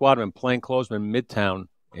warrant squad. I'm in plainclothesman in Midtown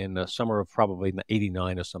in the summer of probably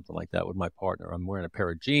 89 or something like that with my partner. I'm wearing a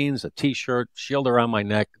pair of jeans, a T-shirt, shield around my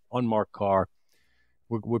neck, unmarked car.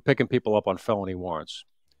 We're picking people up on felony warrants.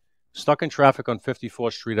 Stuck in traffic on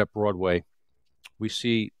 54th Street at Broadway. We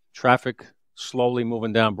see traffic slowly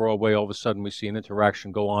moving down Broadway. All of a sudden, we see an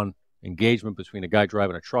interaction go on, engagement between a guy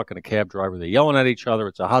driving a truck and a cab driver. They're yelling at each other.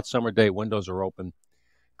 It's a hot summer day. Windows are open.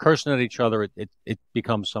 Cursing at each other. It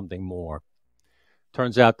becomes something more.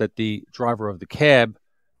 Turns out that the driver of the cab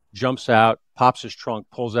jumps out, pops his trunk,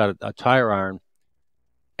 pulls out a tire iron,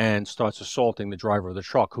 and starts assaulting the driver of the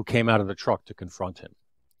truck, who came out of the truck to confront him.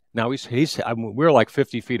 Now, we're like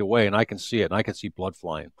 50 feet away, and I can see it, and I can see blood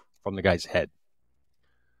flying from the guy's head.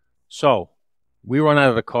 So we run out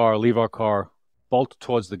of the car, leave our car, bolt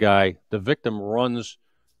towards the guy. The victim runs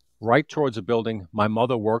right towards a building my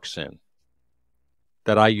mother works in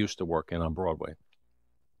that I used to work in on Broadway.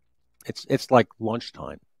 It's like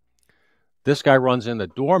lunchtime. This guy runs in. The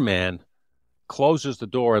doorman closes the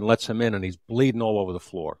door and lets him in, and he's bleeding all over the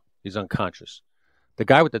floor. He's unconscious. The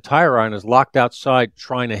guy with the tire iron is locked outside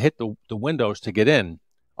trying to hit the windows to get in.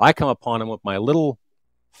 I come upon him with my little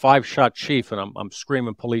 5-shot chief, and I'm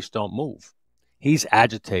screaming, "Police, don't move." He's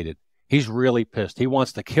agitated. He's really pissed. He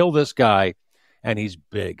wants to kill this guy, and he's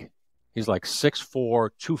big. He's like 6'4",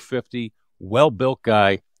 250, well-built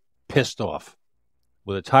guy, pissed off,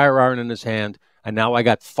 with a tire iron in his hand, and now I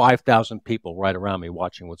got 5,000 people right around me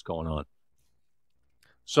watching what's going on.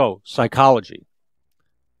 So, psychology.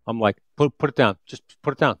 I'm like, put it down. Just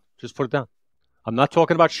put it down. Just put it down. I'm not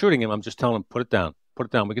talking about shooting him. I'm just telling him, put it down. Put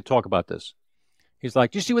it down. We can talk about this. He's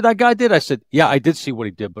like, "Do you see what that guy did?" I said, "Yeah, I did see what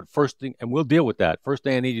he did, but first thing, and we'll deal with that. First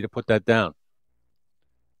thing, I need you to put that down."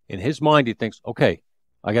 In his mind, he thinks, "Okay,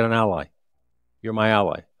 I got an ally. You're my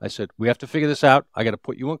ally." I said, "We have to figure this out. I got to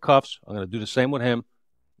put you in cuffs. I'm going to do the same with him.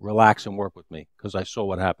 Relax and work with me, because I saw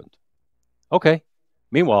what happened." Okay.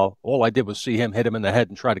 Meanwhile, all I did was see him hit him in the head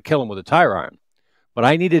and try to kill him with a tire iron. But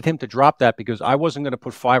I needed him to drop that because I wasn't going to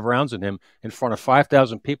put 5 rounds in him in front of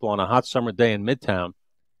 5,000 people on a hot summer day in Midtown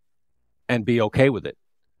and be okay with it.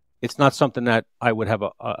 It's not something that I would have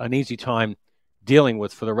an easy time dealing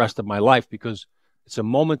with for the rest of my life, because it's a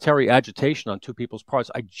momentary agitation on two people's parts.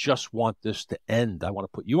 I just want this to end. I want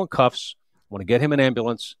to put you in cuffs. I want to get him an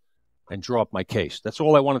ambulance and draw up my case. That's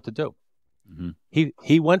all I wanted to do. Mm-hmm.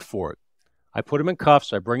 He went for it. I put him in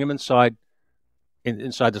cuffs. I bring him inside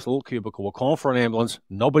this little cubicle. We're calling for an ambulance.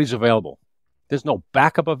 Nobody's available. There's no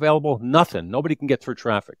backup available, nothing. Nobody can get through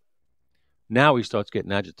traffic. Now he starts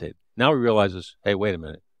getting agitated. Now he realizes, hey, wait a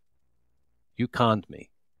minute. You conned me.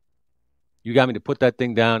 You got me to put that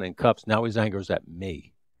thing down in cuffs. Now his anger is at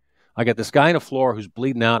me. I got this guy on the floor who's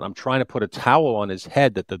bleeding out. I'm trying to put a towel on his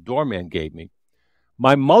head that the doorman gave me.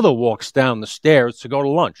 My mother walks down the stairs to go to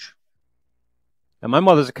lunch. And my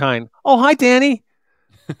mother's a kind, "Oh, hi, Danny."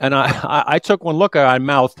 And I took one look at her. I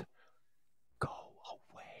mouthed, "Go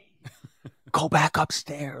away. Go back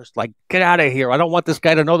upstairs. Like, get out of here. I don't want this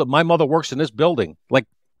guy to know that my mother works in this building." Like,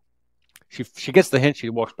 she gets the hint. She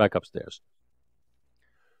walks back upstairs.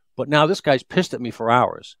 But now this guy's pissed at me for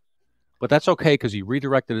hours. But that's okay, because he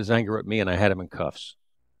redirected his anger at me, and I had him in cuffs.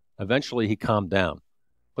 Eventually, he calmed down.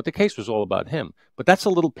 But the case was all about him. But that's a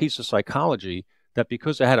little piece of psychology that,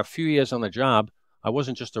 because I had a few years on the job, I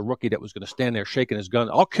wasn't just a rookie that was going to stand there shaking his gun.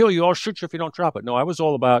 "I'll kill you. I'll shoot you if you don't drop it." No, I was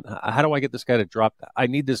all about, how do I get this guy to drop that? I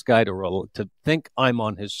need this guy to think I'm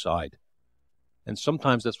on his side. And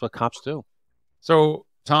sometimes that's what cops do. So,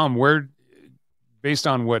 Tom, based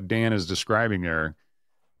on what Dan is describing there,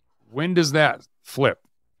 when does that flip?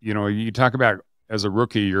 You know, you talk about as a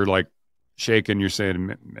rookie, you're like shaking, you're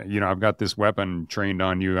saying, you know, I've got this weapon trained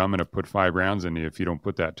on you. I'm going to put 5 rounds in you if you don't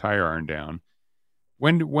put that tire iron down.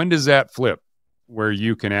 When does that flip where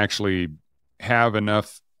you can actually have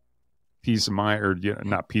enough peace of mind, or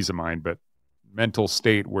not peace of mind, but mental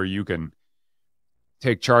state where you can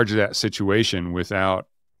take charge of that situation without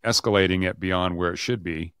escalating it beyond where it should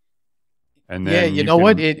be? And then yeah, you know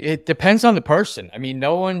what? It depends on the person. I mean,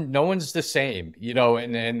 no one's the same, you know,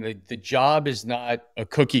 and the job is not a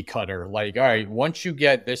cookie cutter. Like, all right, once you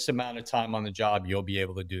get this amount of time on the job, you'll be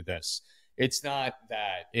able to do this. It's not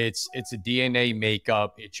that. It's a DNA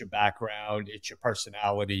makeup. It's your background. It's your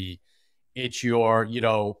personality. It's your, you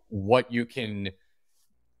know, what you can,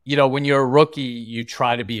 you know, when you're a rookie, you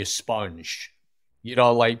try to be a sponge. You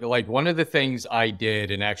know, like one of the things I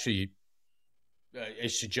did, and actually a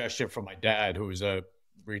suggestion from my dad, who was a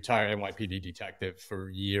retired NYPD detective for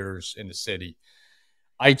years in the city.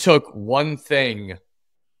 I took one thing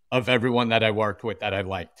of everyone that I worked with that I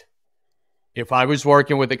liked. If I was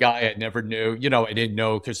working with a guy I never knew, you know, I didn't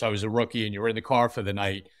know because I was a rookie and you were in the car for the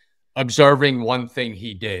night, observing one thing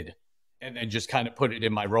he did and then just kind of put it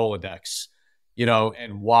in my Rolodex, you know,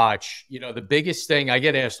 and watch. You know, the biggest thing I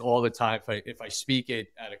get asked all the time, if I speak it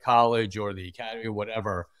at a college or the academy or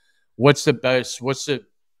whatever, what's the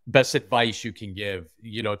best advice you can give,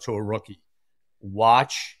 you know, to a rookie?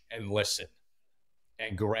 Watch and listen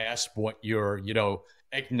and grasp what you're, you know,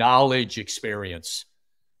 acknowledge experience.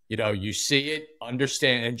 You know, you see it,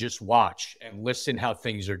 understand, and just watch and listen how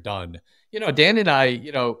things are done. You know, Dan and I,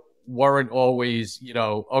 you know, weren't always, you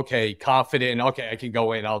know, okay, confident. Okay, I can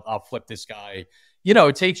go in, I'll flip this guy. You know,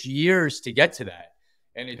 it takes years to get to that.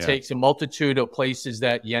 And it takes a multitude of places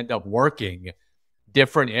that you end up working,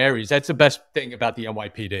 different areas. That's the best thing about the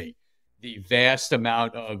NYPD. The vast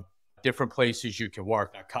amount of different places you can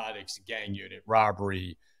work: narcotics, gang unit,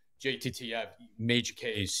 robbery, JTTF, major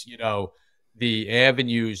case. You know, the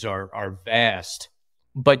avenues are vast,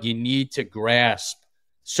 but you need to grasp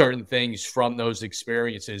certain things from those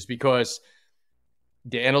experiences, because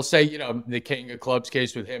Dan will say, you know, the King of Clubs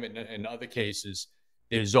case with him and other cases,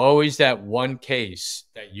 there's always that one case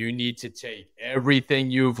that you need to take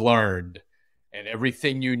everything you've learned and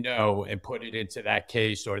everything you know and put it into that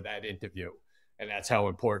case or that interview. And that's how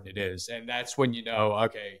important it is. And that's when you know,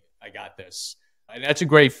 okay, I got this. And that's a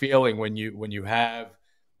great feeling when you're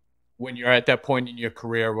at that point in your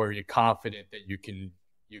career where you're confident that you can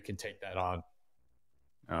take that on.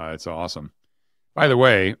 It's awesome. By the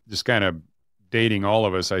way, just kind of dating all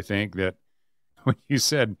of us, I think that when you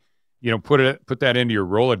said, you know, put that into your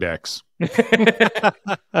Rolodex.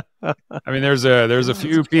 I mean, there's a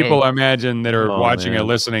few people I imagine that are watching and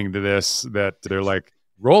listening to this that they're like,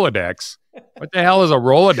 Rolodex? What the hell is a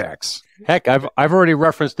Rolodex? Heck, I've already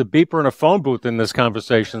referenced the beeper in a phone booth in this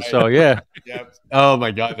conversation. So yeah. Yep. Oh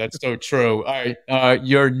my God, that's so true. All right,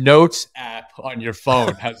 your notes app on your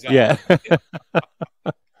phone has that. Yeah.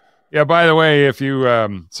 Yeah. By the way, if you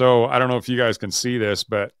so I don't know if you guys can see this,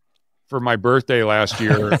 but for my birthday last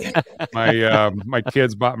year, my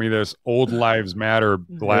kids bought me this Old Lives Matter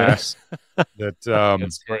glass. That's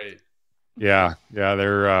great. Yeah,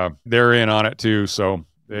 they're in on it too. So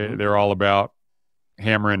they're all about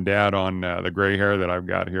hammering Dad on the gray hair that I've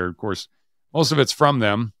got here. Of course, most of it's from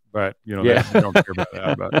them, but you know, they don't care about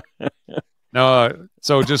that. But no,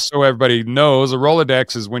 so just so everybody knows, a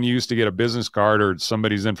Rolodex is when you used to get a business card or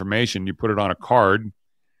somebody's information, you put it on a card,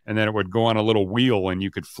 and then it would go on a little wheel, and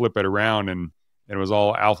you could flip it around, and it was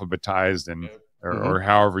all alphabetized, and or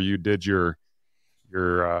however you did your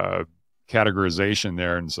categorization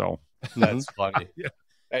there, and so that's funny.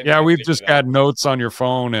 Yeah, we've just got notes on your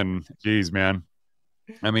phone, and geez, man.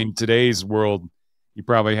 I mean, today's world, you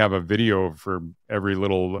probably have a video for every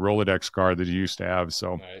little Rolodex card that you used to have.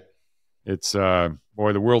 So it's,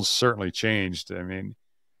 boy, the world's certainly changed. I mean,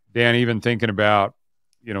 Dan, even thinking about,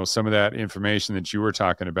 you know, some of that information that you were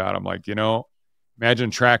talking about, I'm like, you know,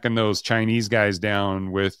 imagine tracking those Chinese guys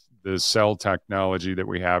down with the cell technology that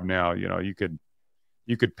we have now. You know, you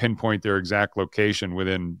could pinpoint their exact location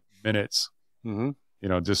within minutes. You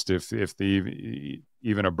know, just if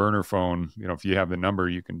even a burner phone, you know, if you have the number,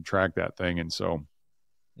 you can track that thing. And so,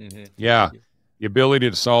 yeah, the ability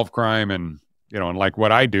to solve crime, and, you know, and like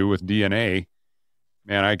what I do with DNA,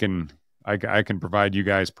 man, I can provide you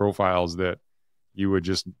guys profiles that you would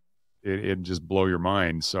just, it'd just blow your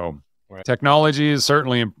mind. So technology is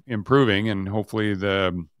certainly improving, and hopefully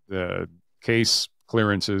the case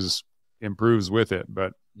clearances improves with it.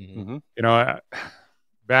 But, you know,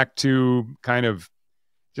 back to kind of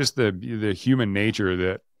just the human nature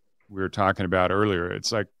that we were talking about earlier.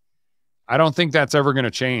 It's like, I don't think that's ever going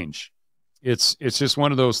to change. It's just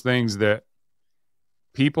one of those things that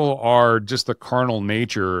people are just the carnal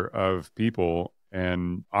nature of people,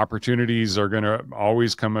 and opportunities are going to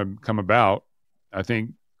always come about. I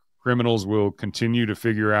think criminals will continue to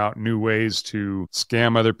figure out new ways to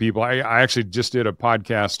scam other people. I actually just did a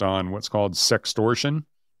podcast on what's called sextortion.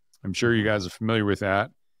 I'm sure you guys are familiar with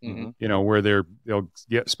that. Mhm. You know, where they'll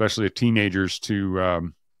get especially teenagers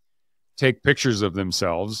to take pictures of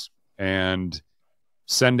themselves and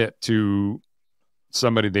send it to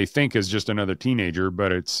somebody they think is just another teenager,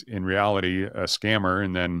 but it's in reality a scammer.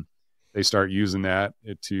 And then they start using that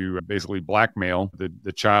to basically blackmail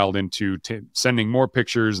the child into sending more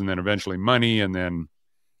pictures and then eventually money. And then,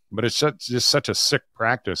 but it's just such a sick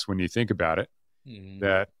practice when you think about it,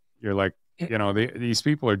 that you're like, you know, these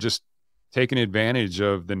people are just taking advantage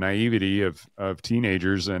of the naivety of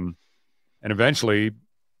teenagers. And eventually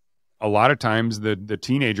a lot of times the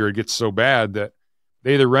teenager gets so bad that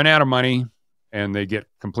they either run out of money and they get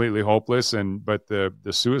completely hopeless, but the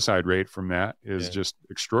suicide rate from that is just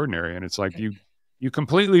extraordinary. And it's like you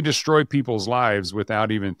completely destroy people's lives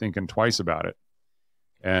without even thinking twice about it.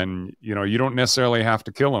 And you know, you don't necessarily have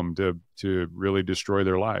to kill them to really destroy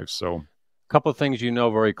their lives. So a couple of things you know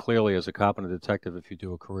very clearly as a cop and a detective if you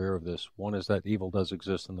do a career of this. One is that evil does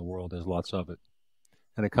exist in the world. There's lots of it.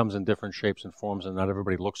 And it comes in different shapes and forms, and not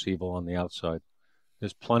everybody looks evil on the outside.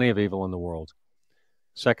 There's plenty of evil in the world.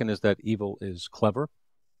 Second is that evil is clever.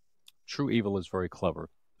 True evil is very clever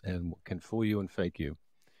and can fool you and fake you.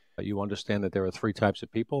 You understand that there are three types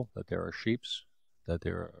of people, that there are sheeps, that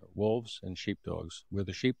there are wolves, and sheepdogs. We're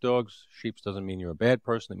the sheepdogs. Sheeps doesn't mean you're a bad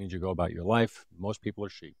person. It means you go about your life. Most people are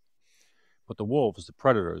sheep. But the wolves, the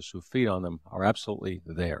predators who feed on them, are absolutely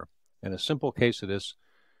there. And a simple case of this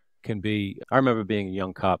can be, I remember being a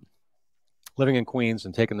young cop, living in Queens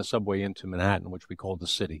and taking the subway into Manhattan, which we called the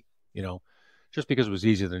city, you know, just because it was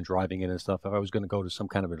easier than driving in and stuff. If I was going to go to some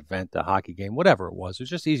kind of an event, a hockey game, whatever it was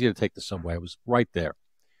just easier to take the subway. I was right there.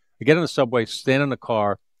 I get in the subway, stand in the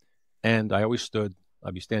car, and I always stood.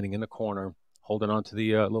 I'd be standing in the corner, holding onto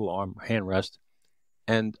the little arm handrest,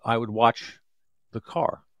 and I would watch the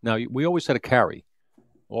car. Now, we always had to carry.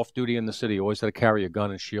 Off-duty in the city, you always had to carry a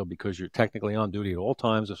gun and shield because you're technically on duty at all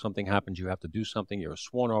times. If something happens, you have to do something. You're a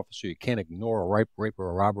sworn officer. You can't ignore a rape or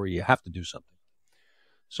a robbery. You have to do something.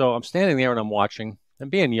 So I'm standing there and I'm watching, and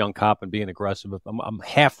being a young cop and being aggressive, I'm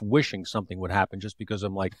half wishing something would happen just because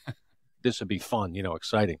I'm like, this would be fun, you know,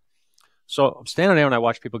 exciting. So I'm standing there and I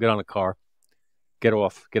watch people get on the car, get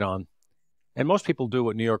off, get on. And most people do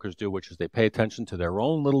what New Yorkers do, which is they pay attention to their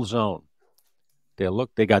own little zone.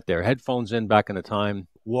 They got their headphones in back in the time,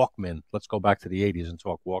 Walkman. Let's go back to the 80s and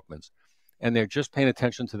talk Walkmans. And they're just paying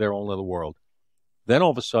attention to their own little world. Then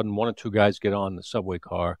all of a sudden, one or two guys get on the subway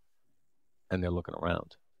car and they're looking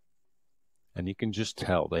around. And you can just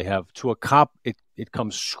tell they have, to a cop, it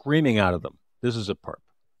comes screaming out of them. This is a perp.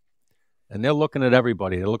 And they're looking at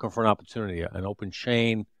everybody. They're looking for an opportunity, an open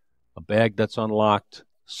chain, a bag that's unlocked,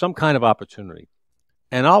 some kind of opportunity.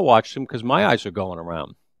 And I'll watch them because my eyes are going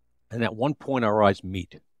around. And at one point, our eyes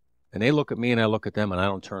meet. And they look at me and I look at them and I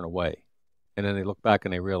don't turn away. And then they look back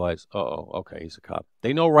and they realize, uh-oh, okay, he's a cop.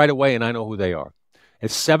 They know right away and I know who they are.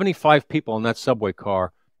 It's 75 people in that subway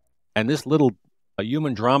car. And this little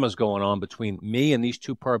human drama is going on between me and these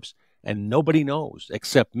two perps. And nobody knows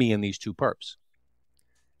except me and these two perps.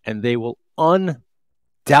 And they will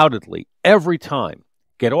undoubtedly, every time,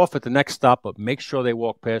 get off at the next stop, but make sure they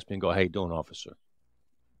walk past me and go, "Hey, doing, officer?"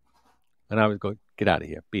 And I would go, "Get out of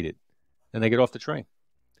here, beat it." And they get off the train.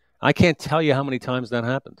 I can't tell you how many times that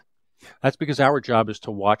happened. That's because our job is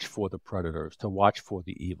to watch for the predators, to watch for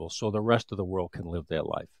the evil, so the rest of the world can live their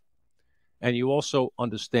life. And you also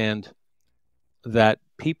understand that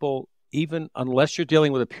people, even unless you're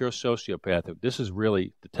dealing with a pure sociopath, this is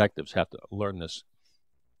really, detectives have to learn this.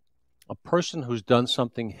 A person who's done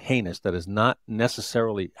something heinous that is not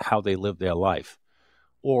necessarily how they live their life,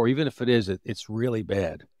 or even if it is, it's really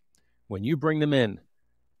bad. When you bring them in,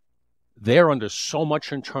 they're under so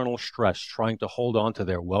much internal stress trying to hold on to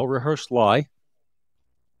their well-rehearsed lie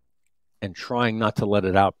and trying not to let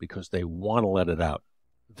it out because they want to let it out.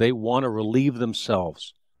 They want to relieve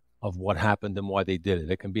themselves of what happened and why they did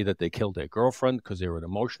it. It can be that they killed their girlfriend because they were in an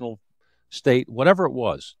emotional state, whatever it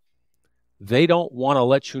was. They don't want to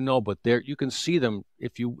let you know, but you can see them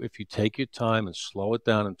if you take your time and slow it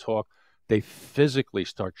down and talk. They physically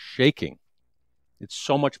start shaking. It's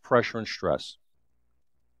so much pressure and stress.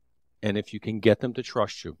 And if you can get them to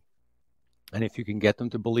trust you, and if you can get them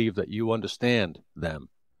to believe that you understand them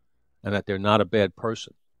and that they're not a bad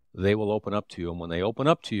person, they will open up to you. And when they open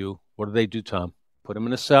up to you, what do, Tom? Put them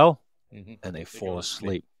in a cell, and they fall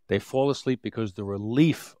asleep. They fall asleep because the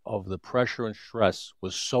relief of the pressure and stress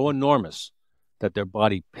was so enormous that their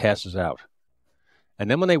body passes out. And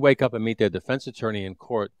then when they wake up and meet their defense attorney in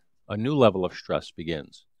court, a new level of stress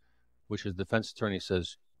begins, which is the defense attorney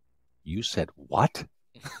says, "You said what?"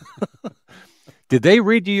 Did they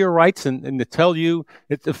read you your rights and to tell you?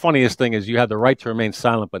 The funniest thing is you have the right to remain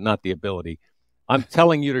silent, but not the ability. I'm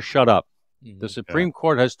telling you to shut up. The Supreme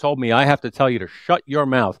Court has told me I have to tell you to shut your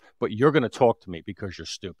mouth, but you're going to talk to me because you're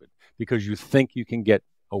stupid, because you think you can get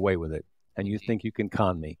away with it, and you think you can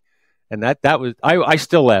con me. And that was, I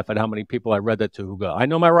still laugh at how many people I read that to who go, "I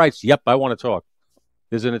know my rights. Yep, I want to talk."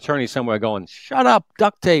 There's an attorney somewhere going, "Shut up,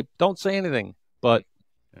 duct tape, don't say anything." But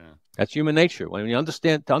that's human nature. When you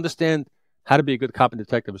understand how to be a good cop and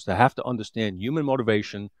detective is to have to understand human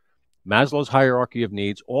motivation, Maslow's hierarchy of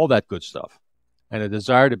needs, all that good stuff, and a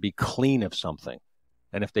desire to be clean of something.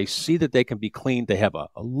 And if they see that they can be clean, they have a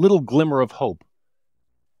little glimmer of hope,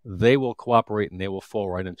 they will cooperate and they will fall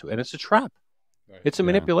right into it. And it's a trap. Right. It's a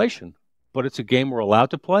manipulation, but it's a game we're allowed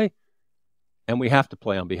to play, and we have to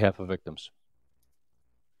play on behalf of victims.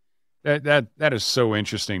 That is so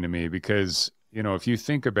interesting to me because, if you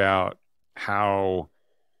think about how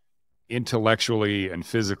intellectually and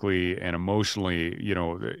physically and emotionally,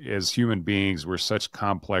 as human beings, we're such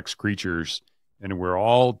complex creatures and we're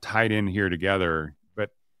all tied in here together, but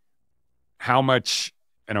how much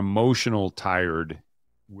an emotional tired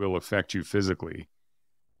will affect you physically,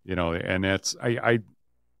 and that's, I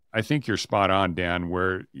think you're spot on, Dan,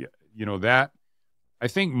 where, that I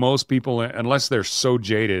think most people, unless they're so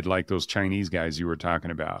jaded, like those Chinese guys you were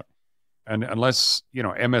talking about, and unless,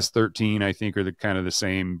 MS-13, I think, are the kind of the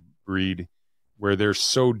same breed where they're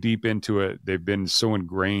so deep into it, they've been so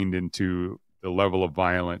ingrained into the level of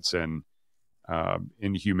violence and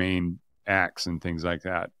inhumane acts and things like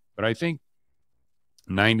that. But I think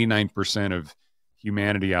 99% of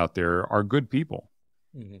humanity out there are good people.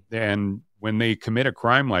 And when they commit a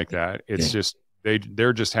crime like that, it's just,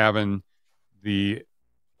 they're just having the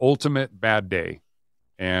ultimate bad day.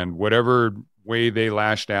 And whatever way they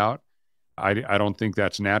lashed out, I don't think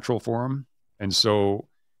that's natural for them. And so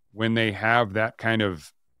when they have that kind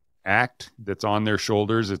of act that's on their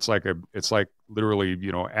shoulders, it's like literally,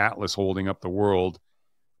 Atlas holding up the world,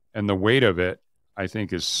 and the weight of it, I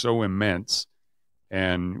think, is so immense.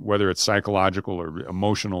 And whether it's psychological or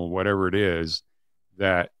emotional, whatever it is,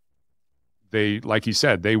 that they, like you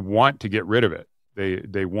said, they want to get rid of it.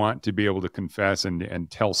 They want to be able to confess and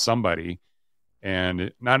tell somebody,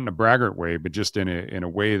 and not in a braggart way, but just in a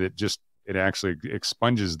way that just, it actually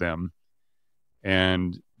expunges them.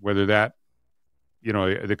 And whether that,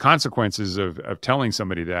 the consequences of telling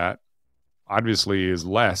somebody that obviously is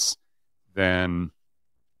less than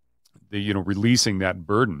the, releasing that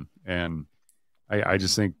burden. And I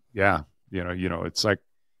just think, it's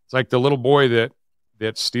like the little boy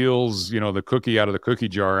that steals, the cookie out of the cookie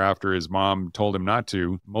jar after his mom told him not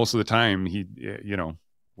to. Most of the time, he,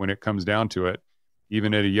 when it comes down to it,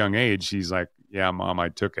 even at a young age, he's like, "Yeah, Mom, I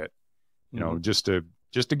took it," just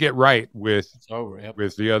to get right with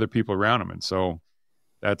the other people around him. And so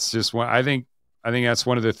that's just what I think that's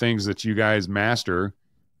one of the things that you guys master,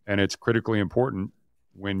 and it's critically important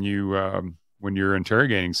when you're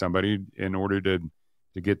interrogating somebody in order to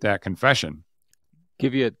get that confession.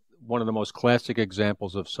 Give you one of the most classic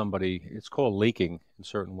examples of somebody, it's called leaking in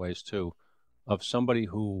certain ways too, of somebody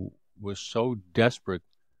who was so desperate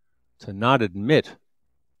to not admit,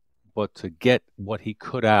 but to get what he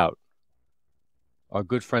could out. Our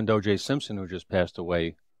good friend O.J. Simpson, who just passed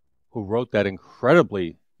away, who wrote that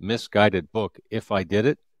incredibly misguided book, If I Did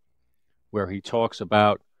It, where he talks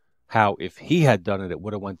about how if he had done it, it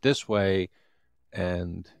would have went this way,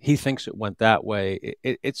 and he thinks it went that way.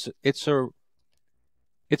 It's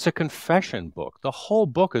a confession book. The whole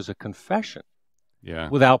book is a confession,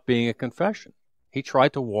 without being a confession. He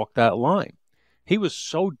tried to walk that line. He was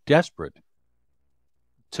so desperate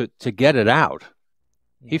to get it out.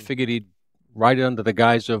 He figured he'd write it under the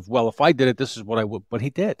guise of, well, if I did it, this is what I would. But he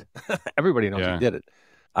did. Everybody knows he did it.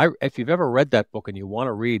 If you've ever read that book and you want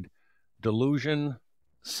to read delusion,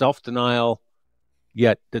 self-denial,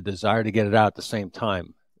 yet the desire to get it out at the same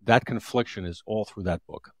time, that confliction is all through that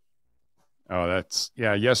book. Oh, that's,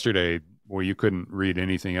 yesterday, well, you couldn't read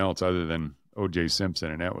anything else other than O.J.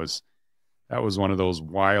 Simpson. And that was one of those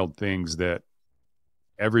wild things that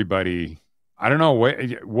everybody, I don't know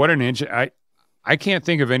what an inch. I can't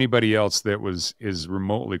think of anybody else that is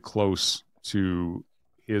remotely close to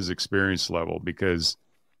his experience level, because,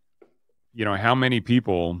 how many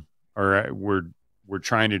people were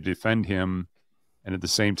trying to defend him and at the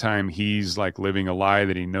same time, he's like living a lie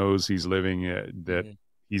that he knows he's living, that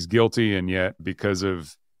he's guilty, and yet because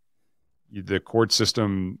of the court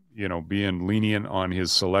system, you know, being lenient on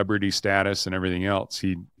his celebrity status and everything else,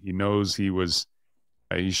 he knows he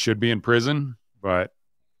should be in prison, but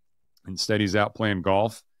instead he's out playing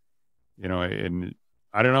golf, you know. And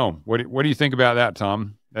I don't know, what do you think about that,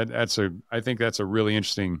 Tom? I think that's a really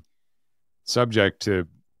interesting subject to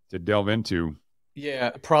delve into.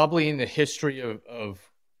 Yeah, probably in the history of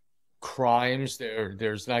crimes,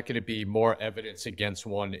 there's not going to be more evidence against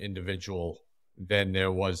one individual than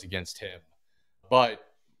there was against him. But,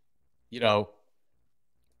 you know,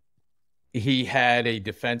 he had a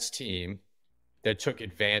defense team that took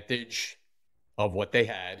advantage of what they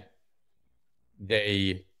had.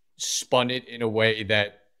 They spun it in a way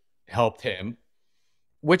that helped him,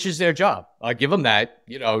 which is their job. I give them that.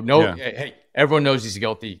 You know, hey, everyone knows he's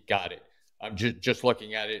guilty. Got it. I'm just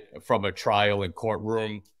looking at it from a trial and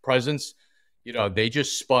courtroom presence. You know, they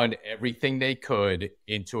just spun everything they could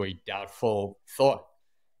into a doubtful thought.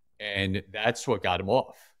 And that's what got him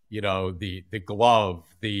off. You know, the glove,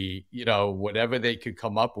 you know, whatever they could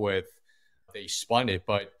come up with, they spun it.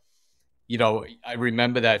 But, you know, I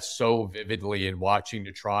remember that so vividly in watching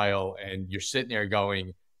the trial, and you're sitting there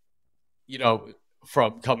going, you know,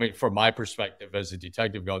 coming from my perspective as a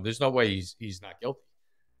detective, going, there's no way he's not guilty.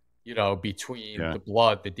 You know, between the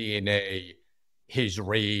blood, the DNA, his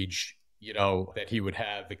rage, you know, that he would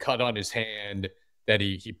have, the cut on his hand that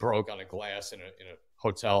he broke on a glass in a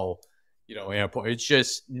hotel, you know, airport. It's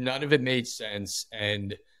just, none of it made sense.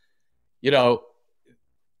 And, you know,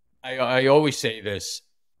 I always say this,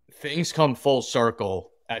 things come full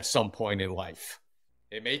circle at some point in life.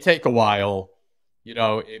 It may take a while, you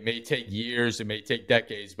know, it may take years, it may take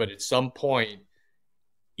decades, but at some point,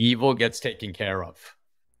 evil gets taken care of.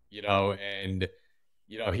 You know, and,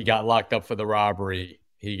 you know, he got locked up for the robbery.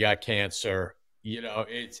 He got cancer. You know,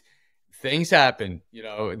 things happen. You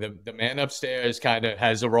know, the man upstairs kind of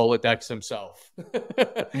has a Rolodex himself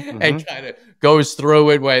and kind of goes through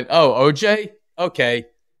it when, OJ? Okay.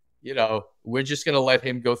 You know, we're just going to let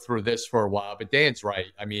him go through this for a while. But Dan's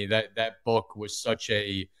right. I mean, that book was such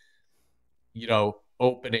a, you know,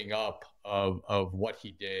 opening up of what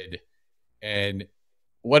he did. And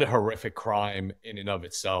what a horrific crime in and of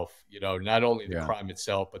itself. You know, not only the crime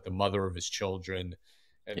itself, but the mother of his children,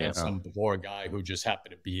 and then some poor guy who just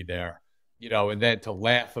happened to be there, you know, and then to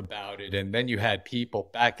laugh about it. And then you had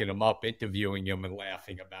people backing him up, interviewing him and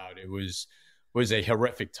laughing about it. It was a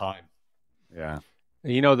horrific time. Yeah.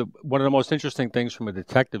 You know, one of the most interesting things from a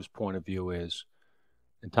detective's point of view is,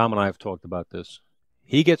 and Tom and I have talked about this,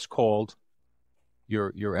 he gets called,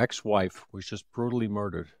 your ex-wife was just brutally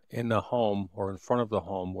murdered in the home or in front of the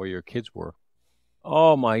home where your kids were.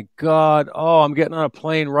 Oh, my God. Oh, I'm getting on a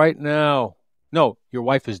plane right now. No, your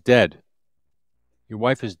wife is dead. Your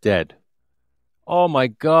wife is dead. Oh, my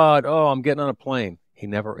God. Oh, I'm getting on a plane. He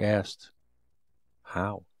never asked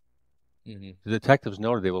how. The detectives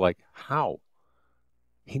noted, they were like, how?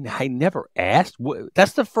 I never asked.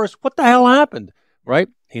 That's the first, what the hell happened? Right?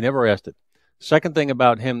 He never asked it. Second thing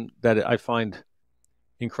about him that I find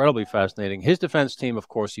incredibly fascinating. His defense team, of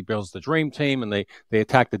course, he builds the dream team, and they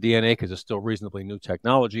attack the DNA because it's still reasonably new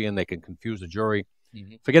technology, and they can confuse the jury.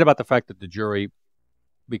 Forget about the fact that the jury,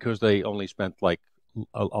 because they only spent like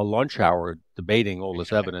a lunch hour debating all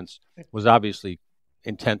this evidence, was obviously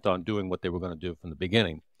intent on doing what they were going to do from the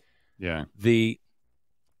beginning. Yeah.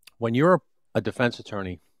 When you're a defense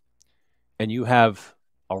attorney and you have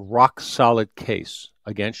a rock solid case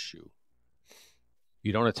against you,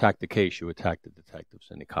 you don't attack the case, you attack the detectives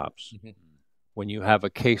and the cops. When you have a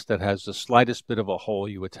case that has the slightest bit of a hole,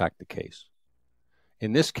 you attack the case.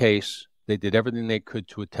 In this case, they did everything they could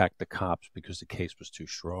to attack the cops because the case was too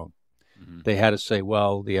strong. They had to say,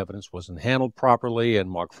 well, the evidence wasn't handled properly, and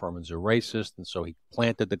Mark Furman's a racist, and so he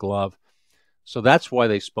planted the glove. So that's why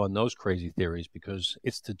they spun those crazy theories, because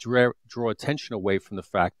it's to draw attention away from the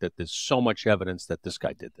fact that there's so much evidence that this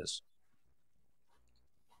guy did this.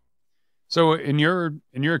 So in your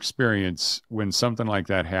experience, when something like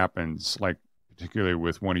that happens, like particularly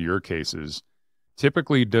with one of your cases,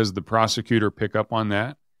 typically does the prosecutor pick up on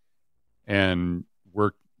that and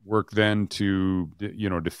work then to, you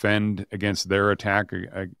know, defend against their attack,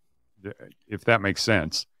 if that makes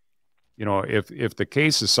sense? You know, if the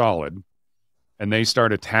case is solid and they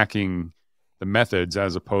start attacking the methods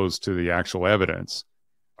as opposed to the actual evidence,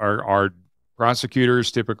 are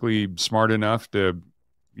prosecutors typically smart enough to,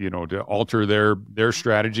 you know, to alter their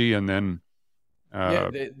strategy and then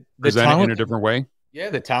present it in a different way? Yeah,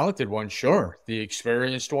 the talented ones, sure. The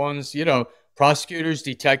experienced ones, you know, prosecutors,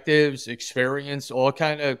 detectives, experience, all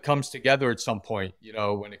kind of comes together at some point, you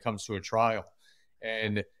know, when it comes to a trial.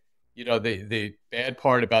 And, you know, the bad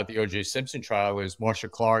part about the O.J. Simpson trial is Marcia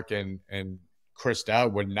Clark and Chris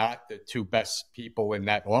Dowd were not the two best people in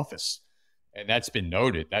that office. And that's been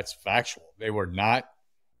noted. That's factual. They were not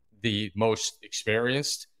the most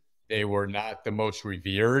experienced. They were not the most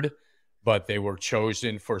revered, but they were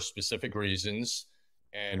chosen for specific reasons,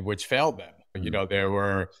 and which failed them. You know, there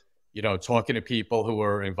were, you know, talking to people who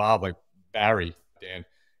were involved, like Barry, Dan,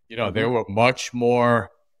 you know, there were much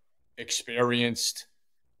more experienced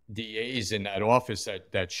DAs in that office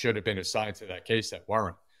that should have been assigned to that case that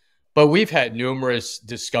weren't. But we've had numerous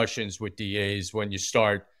discussions with DAs when you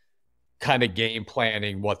start kind of game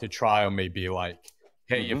planning what the trial may be like.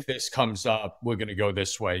 Hey, if this comes up, we're going to go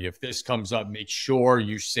this way. If this comes up, make sure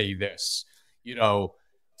you say this. You know,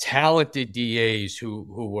 talented DAs who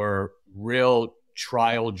were real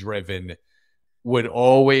trial driven would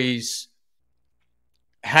always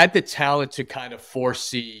had the talent to kind of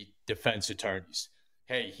foresee defense attorneys.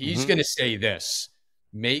 Hey, he's going to say this.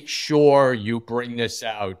 Make sure you bring this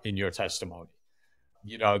out in your testimony.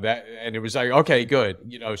 You know, that, and it was like, okay, good.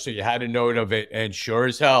 You know, so you had a note of it, and sure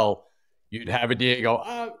as hell, you'd have a DA go,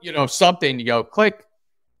 oh, you know, something, you go click,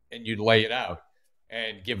 and you'd lay it out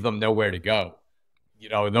and give them nowhere to go. You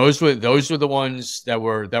know, and those were the ones that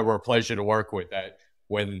were a pleasure to work with. That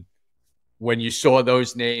when you saw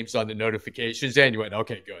those names on the notifications, and you went,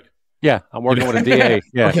 okay, good. Yeah, I'm working with a DA.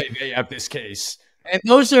 Yeah. Okay, they have this case. And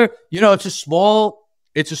those are, you know, it's a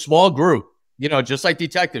small group, you know, just like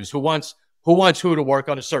detectives. Who wants who to work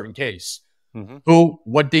on a certain case?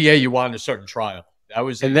 What DA you want in a certain trial? That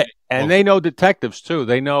was and they know detectives too.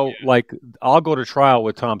 They know, like, I'll go to trial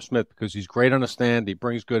with Tom Smith because he's great on the stand. He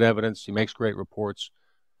brings good evidence. He makes great reports.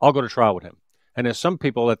 I'll go to trial with him. And there's some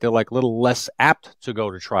people that they're like a little less apt to go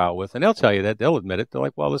to trial with, and they'll tell you that. They'll admit it. They're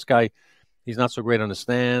like, well, this guy, he's not so great on the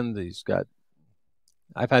stand.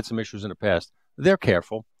 I've had some issues in the past. They're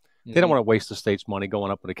careful. They don't want to waste the state's money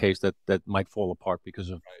going up with a case that might fall apart because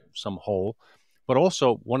of some hole. But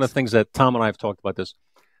also, one of the things that Tom and I have talked about this,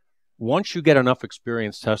 once you get enough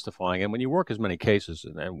experience testifying, and when you work as many cases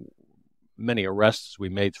and many arrests we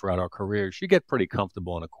made throughout our careers, you get pretty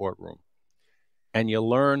comfortable in a courtroom. And you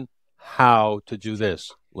learn how to do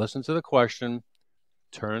this. Listen to the question,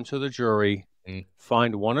 turn to the jury,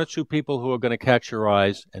 find one or two people who are going to catch your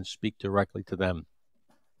eyes and speak directly to them.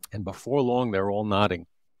 And before long, they're all nodding.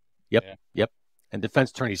 Yep. And defense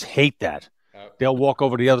attorneys hate that. They'll walk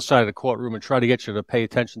over to the other side of the courtroom and try to get you to pay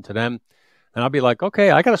attention to them. And I'll be like,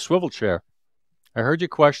 okay, I got a swivel chair. I heard your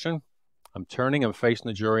question. I'm turning, I'm facing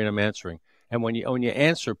the jury, and I'm answering. And when you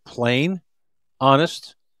answer plain,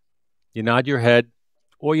 honest, you nod your head,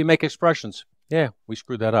 or you make expressions. Yeah, we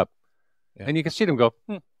screwed that up. Yeah. And you can see them go,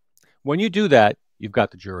 When you do that, you've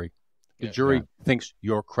got the jury. The jury thinks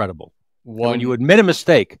you're credible. When you admit a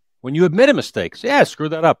mistake, say, yeah, screw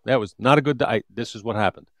that up. That was not a good, this is what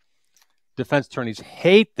happened. Defense attorneys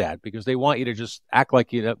hate that because they want you to just act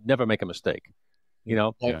like you never make a mistake. You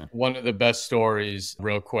know? One of the best stories,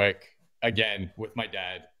 real quick, again, with my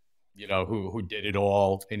dad, you know, who did it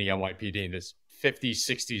all in the NYPD in the 50s,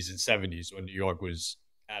 60s, and 70s when New York was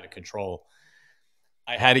out of control.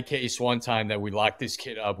 I had a case one time that we locked this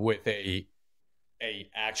kid up with a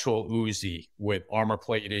actual Uzi with armor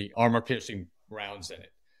piercing rounds in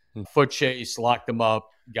it. Foot chase, locked him up,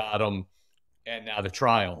 got him, and now the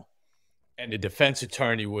trial. And the defense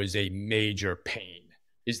attorney was a major pain.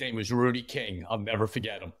 His name was Rudy King. I'll never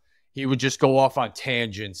forget him. He would just go off on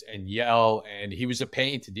tangents and yell, and he was a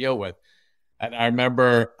pain to deal with. And I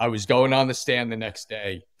remember I was going on the stand the next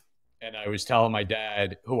day, and I was telling my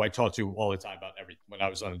dad, who I talked to all the time about everything when I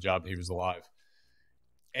was on the job, he was alive.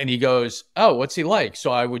 And he goes, oh, what's he like? So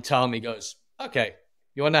I would tell him, he goes, okay,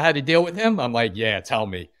 you want to know how to deal with him? I'm like, yeah, tell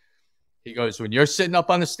me. He goes, when you're sitting up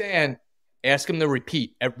on the stand, ask him to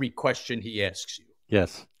repeat every question he asks you.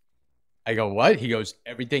 Yes. I go, what? He goes,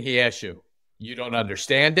 everything he asks you. You don't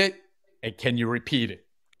understand it, and can you repeat it?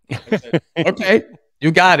 I said, okay,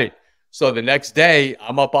 you got it. So the next day,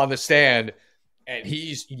 I'm up on the stand, and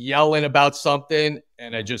he's yelling about something,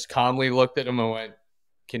 and I just calmly looked at him and went,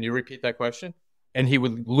 can you repeat that question? And he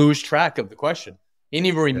would lose track of the question. He didn't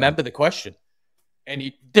even remember the question. And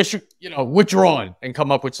he, withdrawn and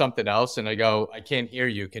come up with something else. And I go, I can't hear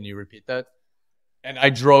you. Can you repeat that? And I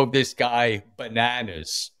drove this guy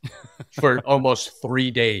bananas for almost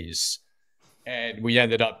 3 days. And we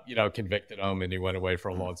ended up, convicted him, and he went away for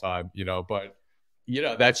a long time, but,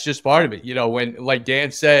 that's just part of it. When, like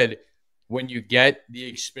Dan said, when you get the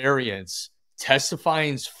experience,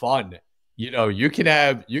 testifying's fun. You can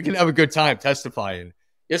have a good time testifying.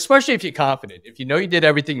 especially if you're confident, if you know you did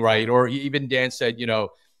everything right, or even Dan said,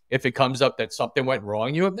 if it comes up that something went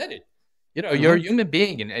wrong, you admit it. You're a human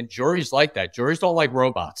being, and juries like that. Juries don't like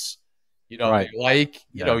robots. Right. They like,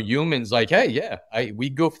 humans like, hey, yeah, we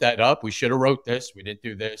goofed that up. We should have wrote this. We didn't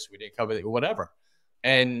do this. We didn't cover it, whatever.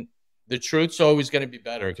 And the truth's always going to be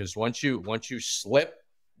better, because once you slip,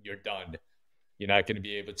 you're done. You're not going to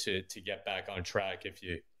be able to get back on track if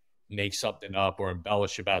you make something up or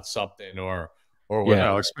embellish about something or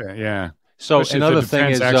whatever. Yeah. So especially another if the thing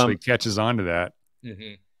defense is actually catches on to that.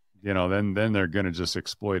 Then they're going to just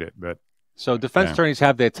exploit it. But so defense attorneys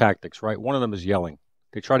have their tactics, right? One of them is yelling.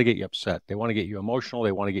 They try to get you upset. They want to get you emotional.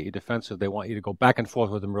 They want to get you defensive. They want you to go back and forth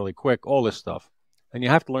with them really quick, all this stuff. And you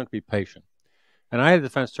have to learn to be patient. And I had a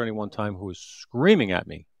defense attorney one time who was screaming at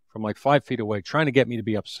me from like 5 feet away, trying to get me to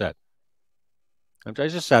be upset. And I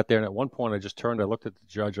just sat there, and at one point I just turned, I looked at the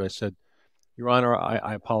judge, and I said, Your Honor,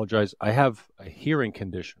 I apologize. I have a hearing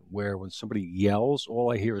condition where when somebody yells,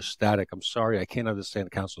 all I hear is static. I'm sorry, I can't understand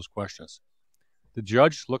the counselor's questions. The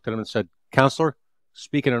judge looked at him and said, Counselor,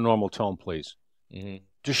 speak in a normal tone, please.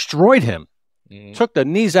 Destroyed him. Took the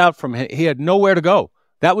knees out from him. He had nowhere to go.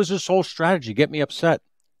 That was his whole strategy, get me upset.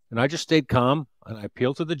 And I just stayed calm, and I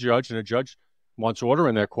appealed to the judge, and the judge wants order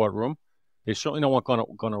in their courtroom. They certainly don't want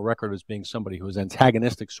going on record as being somebody who is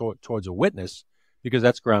antagonistic towards a witness, because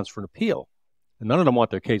that's grounds for an appeal. And none of them want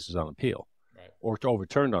their cases on appeal or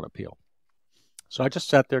overturned on appeal. So I just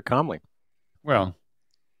sat there calmly. Well,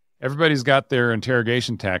 everybody's got their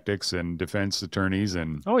interrogation tactics, and defense attorneys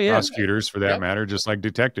and prosecutors, for that matter, just like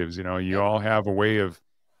detectives. You all have a way of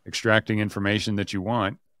extracting information that you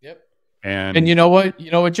want. And you know what,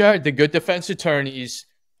 Jared? The good defense attorneys,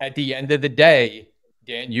 at the end of the day,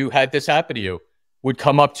 Dan, you had this happen to you, would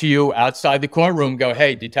come up to you outside the courtroom, go,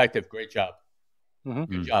 "Hey, detective, great job,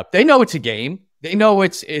 good job." They know it's a game. They know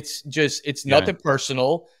it's nothing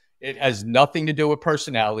personal. It has nothing to do with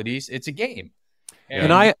personalities. It's a game.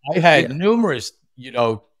 And I had numerous,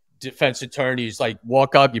 defense attorneys like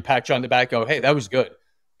walk up, you pat you on the back, go, "Hey, that was good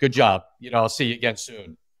job. I'll see you again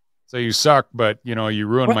soon." So you suck, but you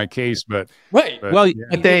ruined my case. But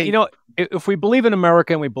if we believe in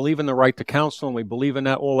America and we believe in the right to counsel and we believe in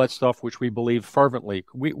all that stuff, which we believe fervently,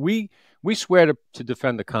 we swear to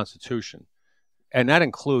defend the Constitution, and that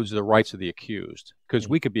includes the rights of the accused, because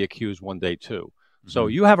we could be accused one day too. So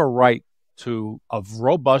you have a right to a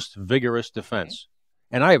robust, vigorous defense,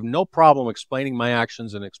 and I have no problem explaining my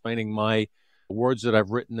actions and explaining my words that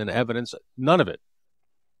I've written and evidence. None of it.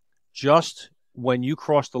 Just when you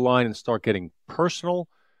cross the line and start getting personal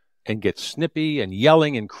and get snippy and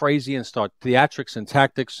yelling and crazy and start theatrics and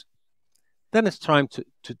tactics, then it's time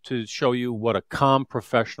to show you what a calm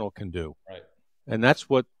professional can do. Right. And that's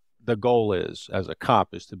what the goal is as a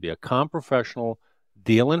cop, is to be a calm professional,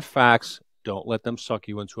 deal in facts, don't let them suck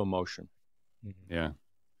you into emotion. Yeah.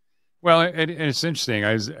 Well, and it's interesting,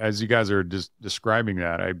 as you guys are just describing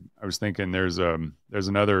that, I was thinking there's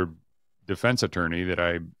another defense attorney that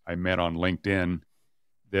I met on LinkedIn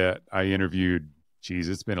that I interviewed. Geez,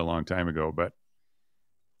 it's been a long time ago, but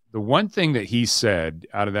the one thing that he said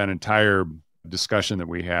out of that entire discussion that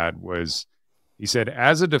we had was, he said,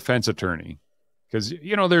 as a defense attorney, because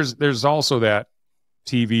there's also that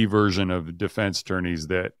TV version of defense attorneys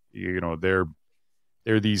that they're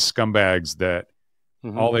these scumbags that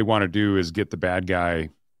all they want to do is get the bad guy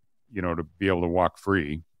to be able to walk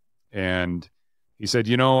free. And he said,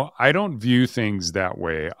 I don't view things that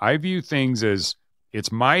way. I view things as,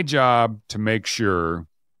 it's my job to make sure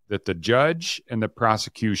that the judge and the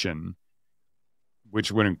prosecution,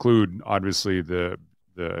 which would include obviously the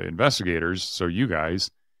investigators, so you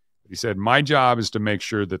guys, he said, my job is to make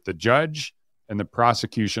sure that the judge and the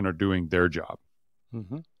prosecution are doing their job.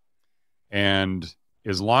 And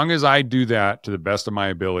as long as I do that to the best of my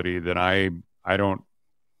ability, then I don't,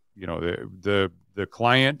 the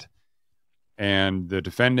client and the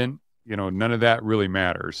defendant, none of that really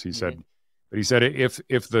matters. He said, but he said,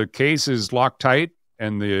 if the case is locked tight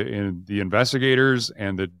and the investigators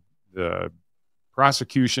and the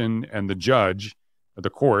prosecution and the judge, the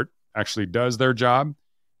court actually does their job,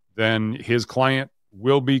 then his client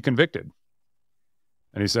will be convicted.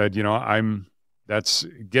 And he said, that's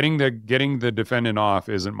getting the defendant off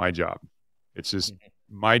isn't my job. It's just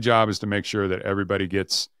my job is to make sure that everybody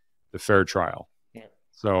gets the fair trial.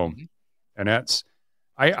 So, and that's,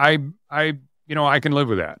 I can live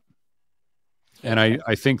with that. And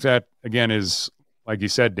I think that, again, is, like you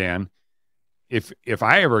said, Dan, if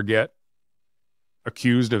I ever get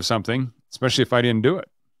accused of something, especially if I didn't do it,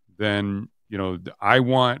 then, I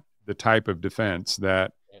want the type of defense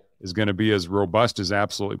that is going to be as robust as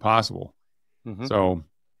absolutely possible. So,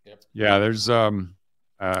 yeah, there's, I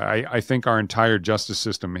I think our entire justice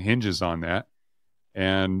system hinges on that.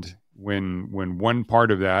 And when one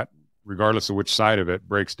part of that, regardless of which side of it,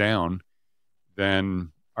 breaks down,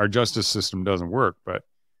 then our justice system doesn't work. But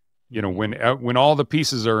you know, when all the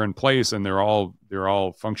pieces are in place and they're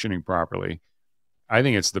all functioning properly, I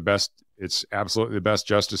think it's absolutely the best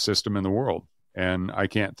justice system in the world. And I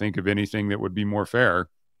can't think of anything that would be more fair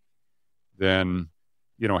than,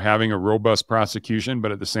 you know, having a robust prosecution,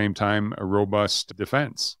 but at the same time, a robust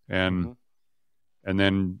defense. And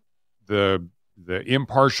then the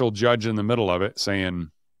impartial judge in the middle of it saying,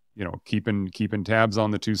 you know, keeping tabs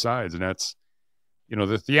on the two sides. And that's, you know,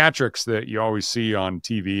 the theatrics that you always see on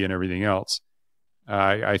TV and everything else.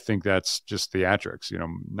 I think that's just theatrics. You know,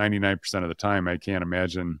 99% of the time, I can't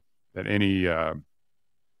imagine that any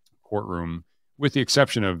courtroom, with the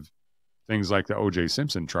exception of things like the O.J.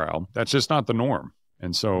 Simpson trial, that's just not the norm.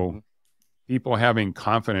 And so people having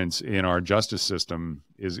confidence in our justice system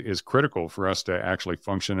is critical for us to actually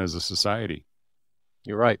function as a society.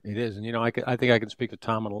 You're right. It is. And, you know, I think I can speak to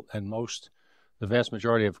Tom and the vast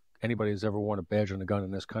majority of anybody who's ever worn a badge and a gun in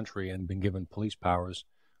this country and been given police powers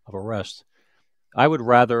of arrest. I would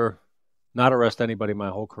rather not arrest anybody my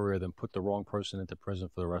whole career than put the wrong person into prison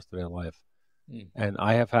for the rest of their life. And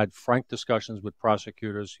I have had frank discussions with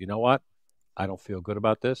prosecutors. You know what? I don't feel good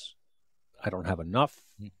about this. I don't have enough.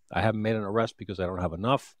 I haven't made an arrest because I don't have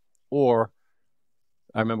enough. Or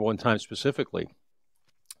I remember one time specifically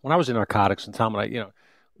when I was in narcotics, and Tom and I, you know,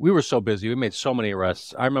 we were so busy. We made so many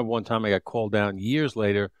arrests. I remember one time I got called down years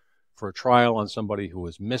later for a trial on somebody who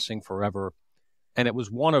was missing forever. And it was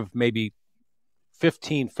one of maybe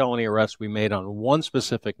 15 felony arrests we made on one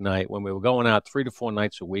specific night when we were going out 3 to 4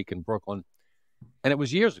 nights a week in Brooklyn. And it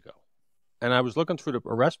was years ago. And I was looking through the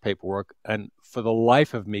arrest paperwork and for the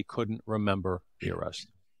life of me couldn't remember the arrest.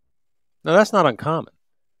 Now, that's not uncommon.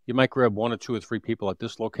 You might grab 1 or 2 or 3 people at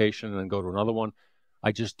this location and then go to another one.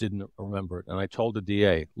 I just didn't remember it. And I told the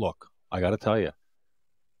DA, look, I got to tell you,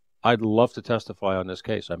 I'd love to testify on this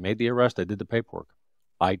case. I made the arrest. I did the paperwork.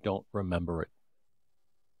 I don't remember it.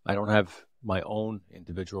 I don't have my own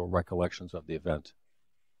individual recollections of the event.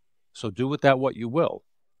 So do with that what you will.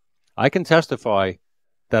 I can testify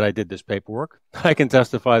that I did this paperwork. I can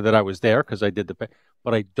testify that I was there because I did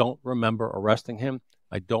but I don't remember arresting him.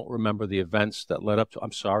 I don't remember the events that led up to.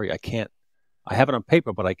 I'm sorry, I can't. I have it on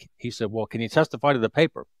paper, but he said, well, can you testify to the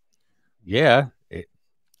paper? Yeah,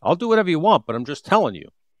 I'll do whatever you want, but I'm just telling you,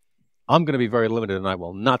 I'm going to be very limited, and I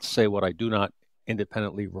will not say what I do not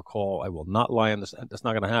independently recall. I will not lie on this. That's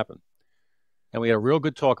not going to happen. And we had a real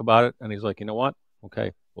good talk about it, and he's like, you know what?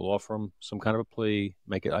 Okay, we'll offer him some kind of a plea,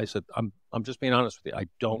 make it. I said, I'm just being honest with you. I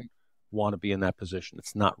don't want to be in that position.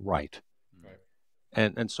 It's not right.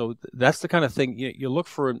 And so that's the kind of thing you look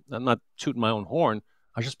for. I'm not tooting my own horn.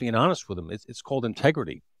 I'm just being honest with them. It's called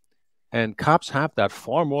integrity. And cops have that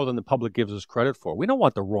far more than the public gives us credit for. We don't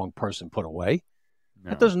want the wrong person put away. No.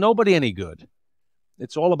 That does nobody any good.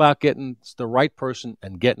 It's all about getting the right person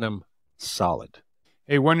and getting them solid.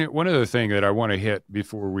 Hey, one other thing that I want to hit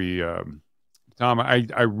before we, Tom,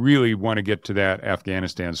 I really want to get to that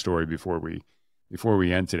Afghanistan story before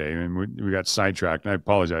we end today. I mean, we got sidetracked, and I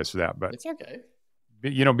apologize for that. But it's okay.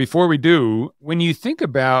 You know, before we do, when you think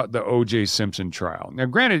about the O.J. Simpson trial, now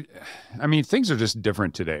granted, I mean, things are just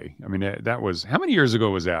different today. I mean, that was, how many years ago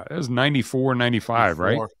was that? That was 94, 95,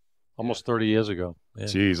 right? Almost 30 years ago. Yeah.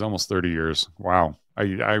 Jeez, almost 30 years. Wow.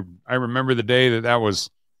 I remember the day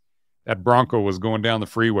that Bronco was going down the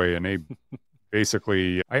freeway, and they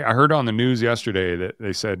basically, I heard on the news yesterday that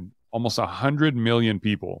they said almost 100 million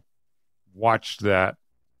people watched that,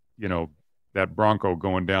 you know, that Bronco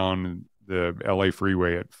going down the LA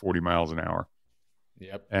freeway at 40 miles an hour.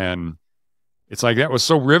 Yep. And it's like, that was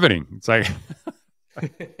so riveting. It's like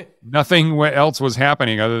nothing else was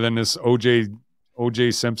happening other than this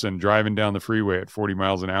O.J. Simpson driving down the freeway at 40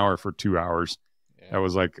 miles an hour for 2 hours. Yeah. That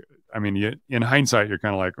was like, I mean, in hindsight, you're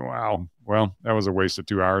kind of like, wow, well, that was a waste of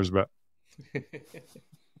 2 hours. But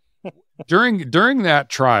during that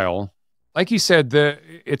trial, like you said,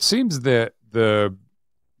 it seems that the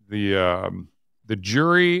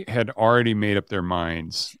jury had already made up their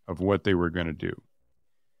minds of what they were going to do.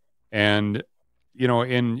 And, you know,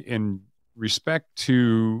 in respect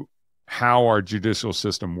to how our judicial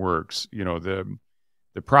system works, you know,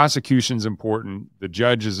 the prosecution's important, the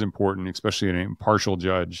judge is important, especially an impartial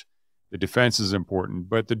judge, the defense is important,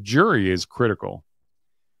 but the jury is critical.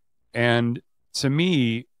 And to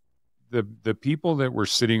me, the people that were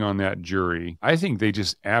sitting on that jury, I think they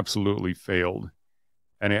just absolutely failed.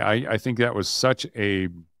 And I think that was such a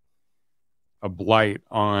blight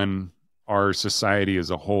on our society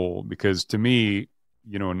as a whole, because to me,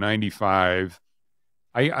 you know, 95,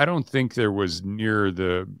 I don't think there was near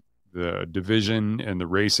the division and the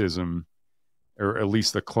racism, or at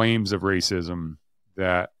least the claims of racism,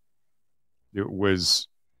 that it was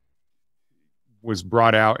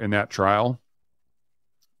brought out in that trial,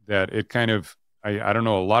 that it kind of, I don't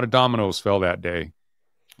know, a lot of dominoes fell that day,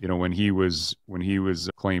 when he was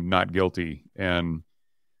claimed not guilty. And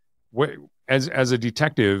what, as a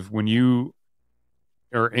detective, when you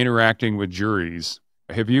are interacting with juries,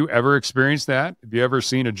 have you ever experienced that? Have you ever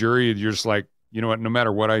seen a jury and you're just like, you know what, no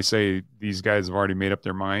matter what I say, these guys have already made up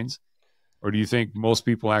their minds? Or do you think most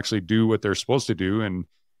people actually do what they're supposed to do, and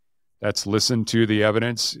that's listen to the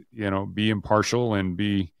evidence, be impartial and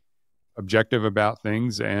be objective about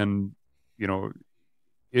things, and,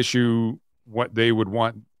 issue what they would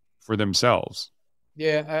want for themselves?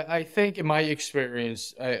 Yeah, I think in my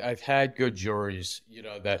experience, I've had good juries,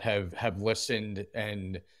 that have listened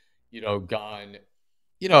and, gone,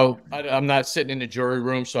 I'm not sitting in a jury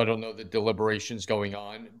room, so I don't know the deliberations going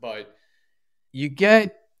on, but you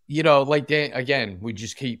get, like Dan, again, we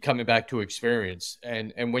just keep coming back to experience.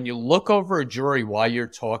 And when you look over a jury while you're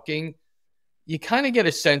talking, you kind of get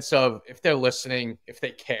a sense of if they're listening, if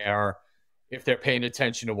they care, if they're paying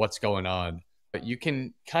attention to what's going on. But you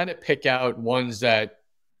can kind of pick out ones that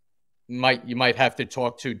you might have to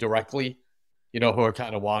talk to directly, who are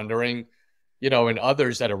kind of wandering, and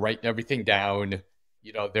others that are writing everything down,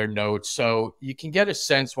 their notes. So you can get a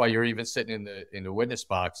sense while you're even sitting in the witness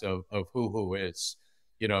box of who is,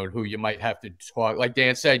 who you might have to talk. Like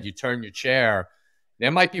Dan said, you turn your chair.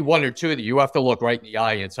 There might be one or two that you have to look right in the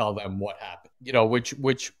eye and tell them what happened,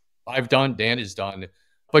 which I've done, Dan has done.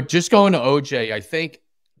 But just going to OJ, I think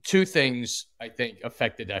two things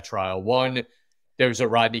affected that trial. One, there was a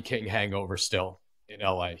Rodney King hangover still in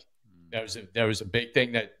LA. There was a big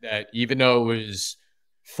thing that even though it was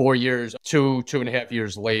 4 years, 2.5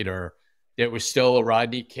 years later, there was still a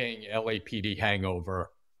Rodney King LAPD hangover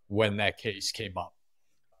when that case came up.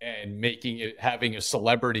 And having a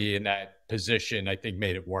celebrity in that position, I think,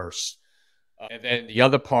 made it worse. And then the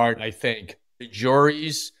other part, I think, the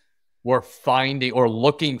juries were finding or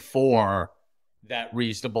looking for that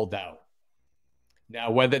reasonable doubt. Now,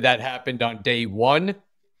 whether that happened on day 1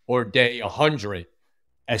 or day 100,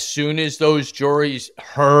 as soon as those juries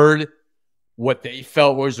heard what they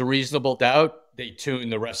felt was a reasonable doubt, they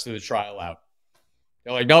tuned the rest of the trial out.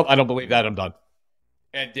 They're like, nope, I don't believe that, I'm done.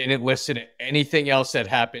 And didn't listen to anything else that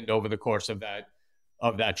happened over the course of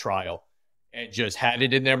that trial, and just had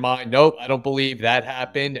it in their mind. Nope, I don't believe that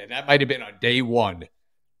happened. And that might have been on day 1,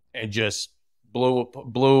 and just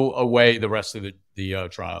blew away the rest of the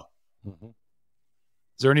trial. Mm-hmm.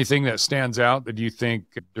 Is there anything that stands out that you think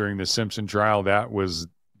during the Simpson trial that was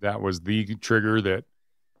the trigger that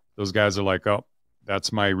those guys are like, oh,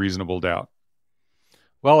 that's my reasonable doubt?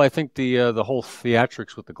 Well, I think the whole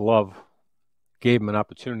theatrics with the glove gave them an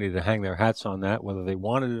opportunity to hang their hats on that, whether they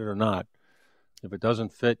wanted it or not. If it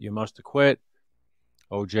doesn't fit, you must acquit.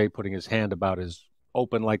 OJ putting his hand about as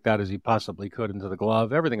open like that as he possibly could into the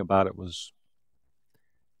glove. Everything about it was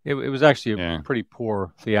actually a pretty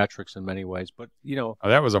poor theatrics in many ways. But,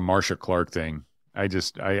 that was a Marcia Clark thing. I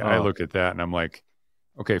look at that and I'm like,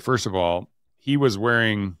 okay, first of all, he was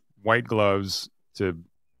wearing white gloves to,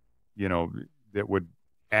 that would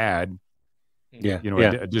add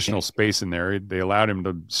additional space in there. They allowed him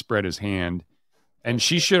to spread his hand, and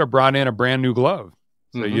she should have brought in a brand new glove.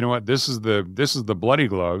 So you know what, this is the bloody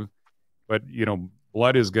glove, but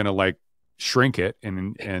blood is gonna like shrink it,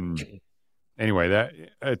 and anyway, that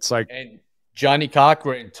it's like. And Johnny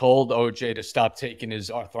Cochran told OJ to stop taking his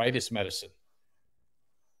arthritis medicine,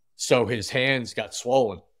 so his hands got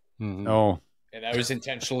swollen. Mm-hmm. Oh, and that was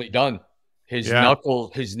intentionally done. His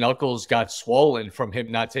knuckles got swollen from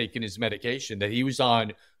him not taking his medication that he was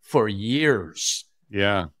on for years.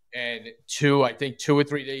 Yeah. And 2 or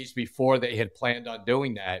 3 days before they had planned on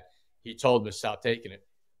doing that, he told him to stop taking it.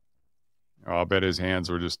 Oh, I'll bet his hands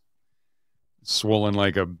were just swollen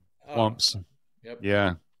like a bumps. Yep.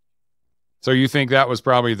 Yeah. So you think that was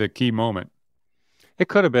probably the key moment? It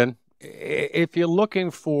could have been. If you're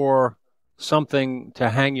looking for something to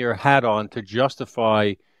hang your hat on to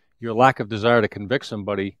justify your lack of desire to convict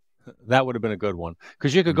somebody, that would have been a good one.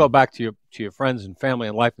 Because you could go back to your friends and family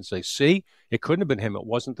and life and say, see, it couldn't have been him. It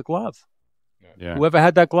wasn't the glove. Yeah. Whoever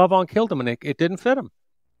had that glove on killed him, and it didn't fit him.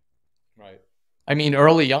 Right. I mean,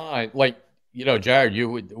 early on, like, Jared, you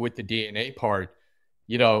with the DNA part,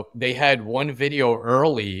 they had one video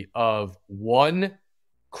early of one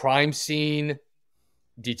crime scene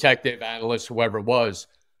detective, analyst, whoever it was,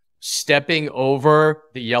 stepping over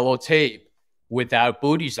the yellow tape without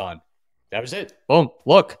booties on. That was it. Boom.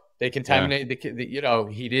 Look, They contaminated you know,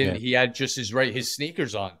 he didn't. He had just his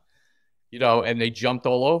sneakers on, you know, and they jumped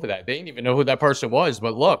all over that. They didn't even know who that person was.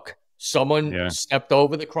 But look, someone stepped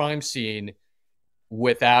over the crime scene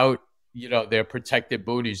without, you know, their protective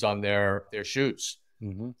booties on their shoes. So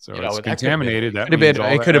you it's know, contaminated.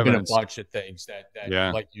 It could have been a bunch of things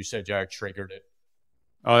that like you said, Jared, triggered it.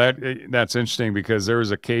 Oh, that's interesting, because there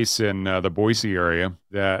was a case in the Boise area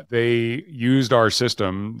that they used our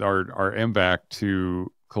system, our MVAC,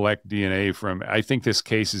 to collect DNA from. I think this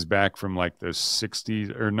case is back from like the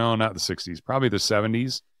 60s, or no, not the 60s, probably the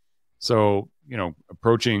 70s. So, you know,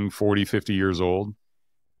 approaching 40, 50 years old.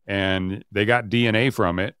 And they got DNA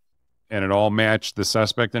from it, and it all matched the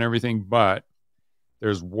suspect and everything. But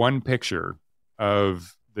there's one picture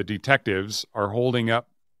of the detectives are holding up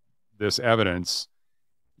this evidence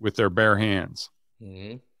with their bare hands.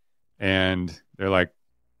 And they're like,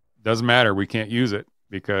 doesn't matter, we can't use it,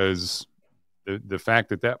 because the fact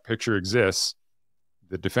that picture exists,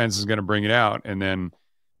 the defense is going to bring it out, and then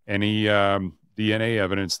any DNA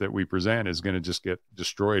evidence that we present is going to just get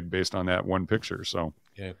destroyed based on that one picture. So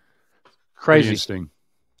crazy, interesting,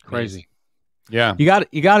 crazy. Yeah, you got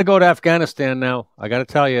to go to Afghanistan now. I got to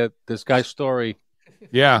tell you this guy's story.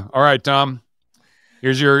 Yeah. All right, Tom.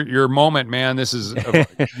 Here's your moment, man. This is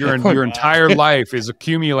your entire life is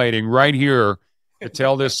accumulating right here to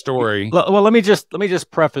tell this story. Well, let me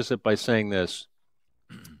just preface it by saying this: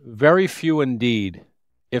 very few indeed,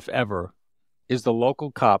 if ever, is the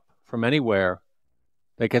local cop from anywhere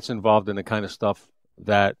that gets involved in the kind of stuff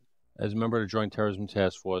that, as a member of the Joint Terrorism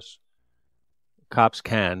Task Force, cops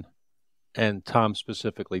can, and Tom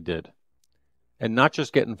specifically did, and not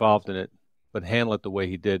just get involved in it, but handle it the way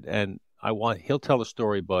he did. And he'll tell the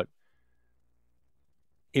story, but,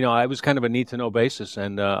 you know, I was kind of a need-to-know basis,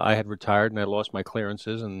 and I had retired, and I lost my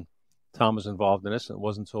clearances, and Tom was involved in this, and it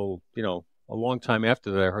wasn't until, you know, a long time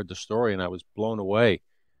after that I heard the story, and I was blown away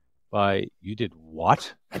by, you did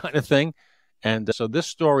what kind of thing? And so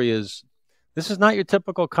this is not your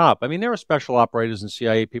typical cop. I mean, there are special operators and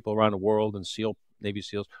CIA people around the world, and Navy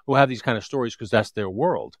SEALs, who have these kind of stories because that's their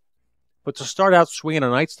world. But to start out swinging a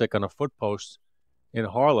nightstick on a foot post in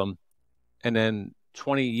Harlem, and then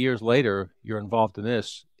 20 years later, you're involved in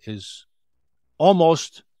this, is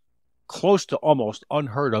close to almost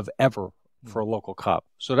unheard of ever for a local cop.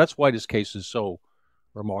 So that's why this case is so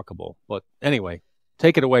remarkable. But anyway,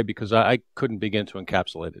 take it away, because I couldn't begin to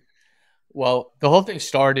encapsulate it. Well, the whole thing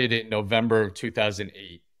started in November of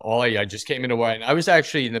 2008. I just came into work, and I was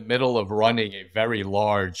actually in the middle of running a very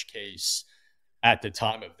large case at the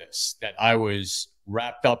time of this that I was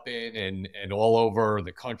wrapped up in and all over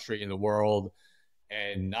the country and the world,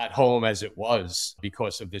 and not home as it was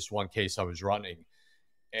because of this one case I was running.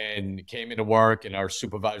 And came into work, and our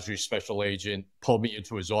supervisory special agent pulled me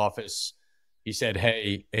into his office. He said,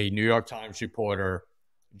 "Hey, a New York Times reporter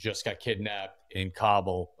just got kidnapped in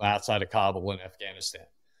Kabul, outside of Kabul in Afghanistan.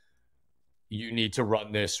 You need to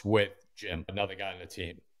run this with Jim, another guy on the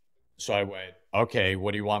team." So I went, "Okay,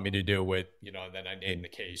 what do you want me to do with, you know," and then I named the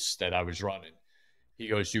case that I was running. He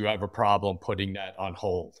goes, "You have a problem putting that on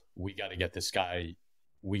hold. We got to get this guy,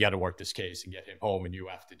 we got to work this case and get him home, and you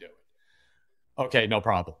have to do it." Okay, no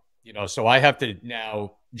problem. You know, so I have to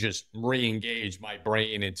now just re-engage my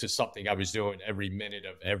brain into something I was doing every minute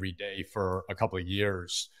of every day for a couple of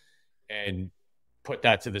years, and put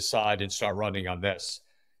that to the side and start running on this.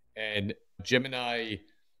 And Jim and I,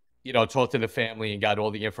 you know, talked to the family and got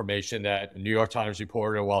all the information that a New York Times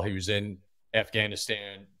reporter, while he was in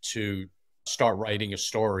Afghanistan to start writing a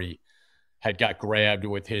story, had got grabbed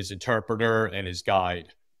with his interpreter and his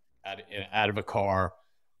guide out of a car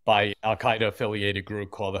by Al-Qaeda affiliated group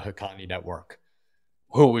called the Haqqani Network,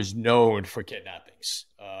 who was known for kidnappings.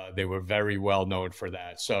 They were very well known for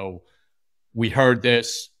that. So we heard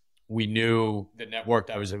this. We knew the network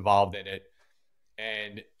that was involved in it.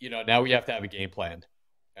 And, you know, now we have to have a game plan.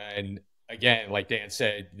 And again, like Dan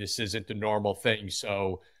said, this isn't the normal thing.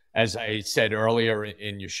 So as I said earlier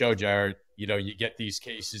in your show, Jared, you know, you get these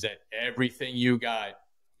cases that everything you got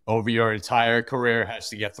over your entire career has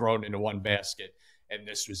to get thrown into one basket. And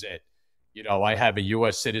this was it. You know, I have a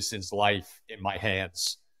U.S. citizen's life in my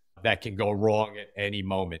hands that can go wrong at any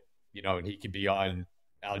moment, you know, and he could be on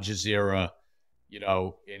Al Jazeera, you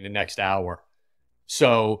know, in the next hour.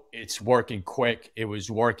 So it's working quick. It was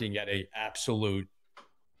working at an absolute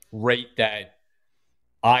rate that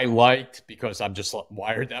I liked, because I'm just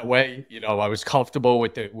wired that way. You know, I was comfortable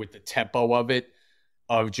with the tempo of it,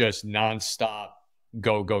 of just nonstop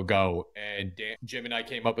go, go, go. And Jim and I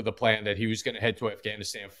came up with a plan that he was going to head to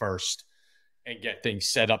Afghanistan first and get things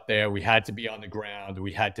set up there. We had to be on the ground.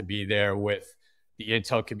 We had to be there with the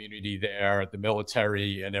intel community there, the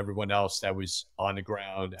military, and everyone else that was on the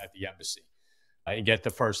ground at the embassy, and get the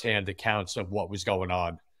firsthand accounts of what was going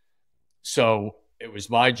on. So it was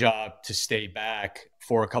my job to stay back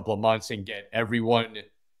for a couple of months and get everyone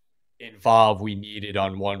involved we needed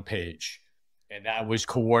on one page. And that was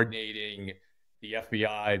coordinating the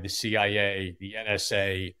FBI, the CIA, the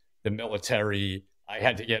NSA, the military. I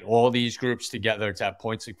had to get all these groups together to have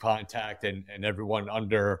points of contact and everyone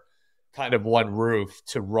under kind of one roof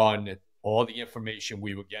to run all the information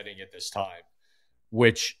we were getting at this time,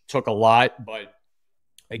 which took a lot. But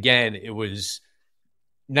again, it was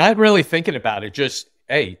not really thinking about it. Just,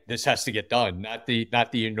 hey, this has to get done. Not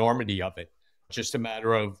the enormity of it. Just a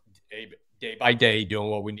matter of day by day doing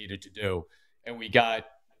what we needed to do. And we got,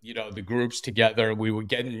 the groups together. We were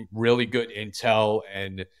getting really good intel,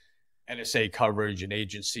 and NSA coverage and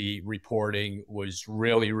agency reporting was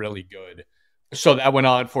really, really good. So that went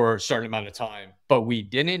on for a certain amount of time, but we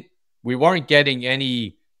weren't getting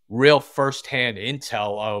any real firsthand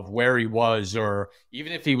intel of where he was, or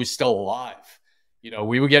even if he was still alive.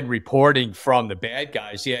 We were getting reporting from the bad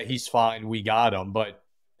guys. Yeah, he's fine. We got him, but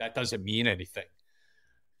that doesn't mean anything.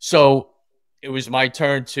 So it was my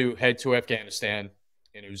turn to head to Afghanistan,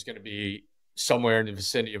 and it was going to be somewhere in the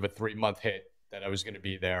vicinity of a 3-month hit that I was going to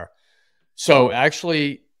be there. So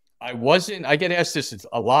actually, I get asked this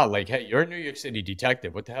a lot, like, hey, you're a New York City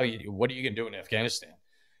detective. What are you going to do in Afghanistan?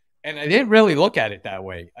 And I didn't really look at it that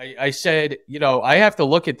way. I said, I have to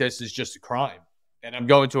look at this as just a crime, and I'm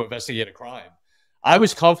going to investigate a crime. I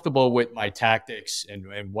was comfortable with my tactics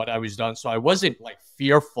and what I was done, so I wasn't like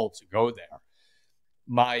fearful to go there.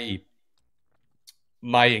 My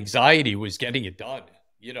anxiety was getting it done,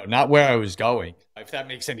 not where I was going. If that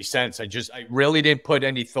makes any sense. I really didn't put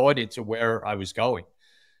any thought into where I was going.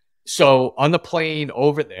 So on the plane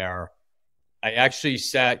over there, I actually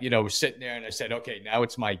sat, was sitting there, and I said, okay, now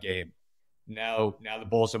it's my game. Now the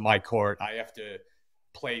ball's in my court. I have to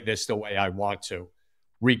play this the way I want to,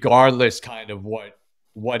 regardless kind of what,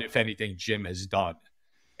 if anything, Jim has done.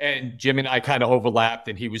 And Jim and I kind of overlapped,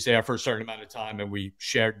 and he was there for a certain amount of time, and we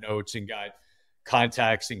shared notes and got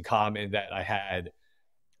contacts in common that I had.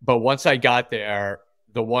 But once I got there,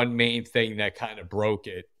 the one main thing that kind of broke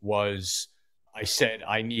it was I said,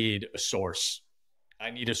 I need a source. I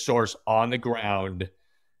need a source on the ground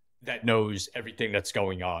that knows everything that's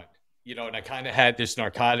going on. And I kind of had this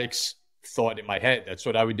narcotics thought in my head. That's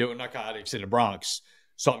what I would do in narcotics in the Bronx.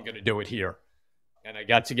 So I'm going to do it here. And I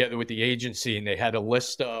got together with the agency, and they had a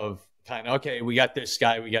list of kind of, okay, we got this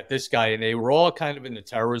guy, and they were all kind of in the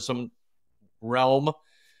terrorism realm.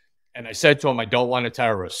 And I said to him, I don't want a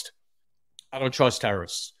terrorist. I don't trust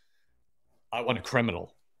terrorists. I want a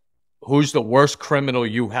criminal. Who's the worst criminal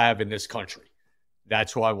you have in this country?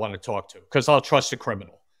 That's who I want to talk to, because I'll trust a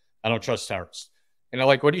criminal. I don't trust terrorists. And they're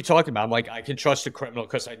like, what are you talking about? I'm like, I can trust a criminal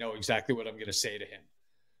because I know exactly what I'm going to say to him.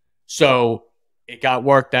 So it got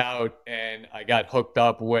worked out, and I got hooked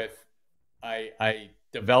up with, I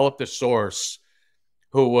developed a source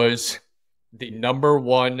who was the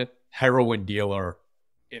 #1 heroin dealer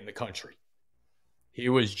in the country. He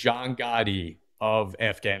was John Gotti of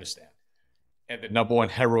Afghanistan, and the #1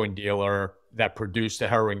 heroin dealer that produced the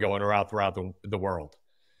heroin going around throughout the world.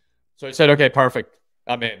 So I said, okay, perfect.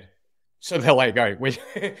 I'm in. So they're like, all right, wait,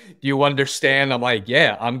 do you understand? I'm like,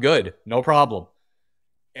 yeah, I'm good. No problem.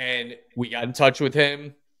 And we got in touch with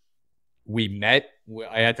him. We met.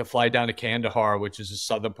 I had to fly down to Kandahar, which is the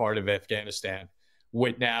southern part of Afghanistan,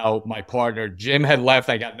 with now my partner. Jim had left.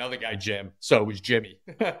 I got another guy, Jim. So it was Jimmy.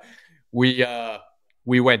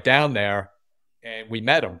 We went down there, and we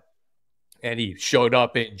met him. And he showed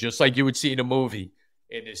up in, just like you would see in a movie,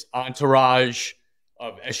 in his entourage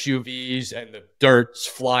of SUVs, and the dirt's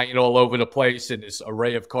flying all over the place, and this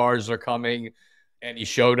array of cars are coming. And he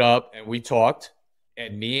showed up, and we talked,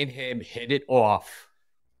 and me and him hit it off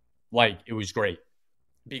like it was great.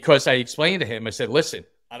 Because I explained to him, I said, listen,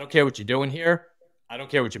 I don't care what you're doing here. I don't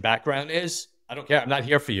care what your background is. I don't care. I'm not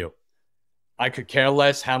here for you. I could care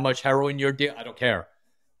less how much heroin you're dealing. I don't care.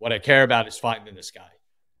 What I care about is finding this guy.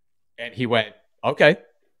 And he went, okay,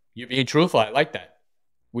 you're being truthful. I like that.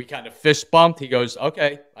 We kind of fist bumped. He goes,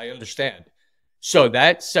 okay, I understand. So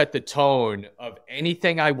that set the tone of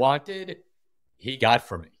anything I wanted, he got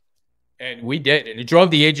for me. And we did. And it drove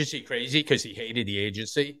the agency crazy because he hated the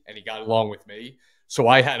agency and he got along with me. So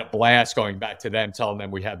I had a blast going back to them, telling them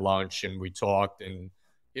we had lunch and we talked. And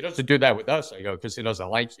he doesn't do that with us. I go, because he doesn't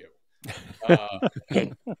like you.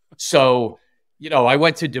 So, I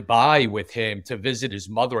went to Dubai with him to visit his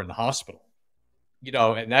mother in the hospital.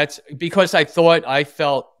 And that's because I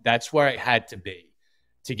felt that's where I had to be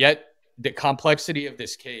to get the complexity of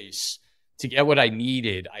this case, to get what I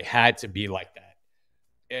needed, I had to be like that.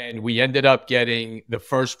 And we ended up getting the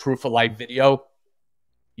first proof of life video,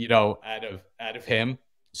 out of him.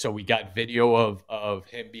 So we got video of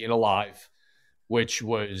him being alive, which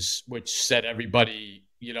set everybody,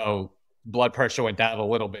 blood pressure went down a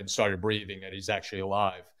little bit and started breathing, that he's actually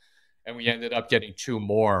alive. And we ended up getting 2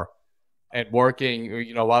 more. And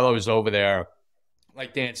working, while I was over there,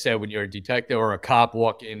 like Dan said, when you're a detective or a cop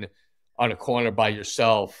walking on a corner by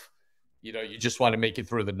yourself, you just want to make it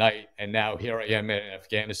through the night. And now here I am in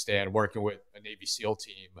Afghanistan working with a Navy SEAL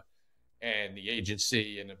team and the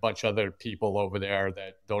agency and a bunch of other people over there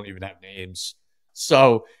that don't even have names.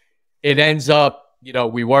 So it ends up,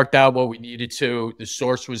 we worked out what we needed to. The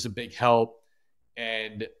source was a big help,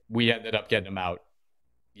 and we ended up getting them out,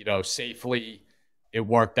 safely. It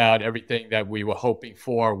worked out. Everything that we were hoping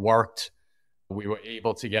for worked. We were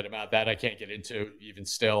able to get him out. That I can't get into even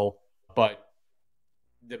still. But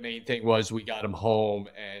the main thing was we got him home,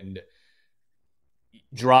 and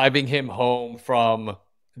driving him home from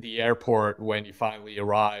the airport when he finally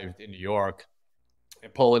arrived in New York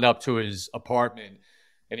and pulling up to his apartment,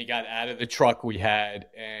 and he got out of the truck we had,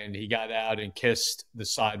 and he got out and kissed the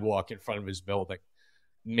sidewalk in front of his building.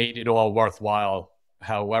 Made it all worthwhile.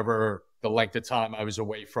 However, the length of time I was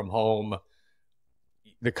away from home,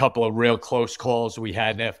 the couple of real close calls we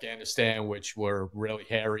had in Afghanistan, which were really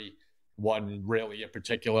hairy, one really in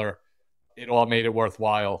particular, it all made it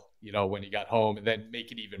worthwhile, when he got home. And then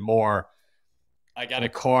make it even more, I got a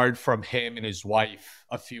card from him and his wife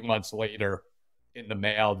a few months later in the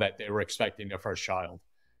mail that they were expecting their first child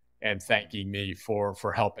and thanking me for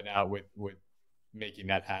helping out with making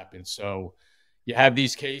that happen. So you have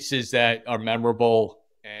these cases that are memorable.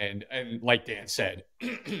 And like Dan said,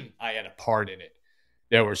 I had a part in it.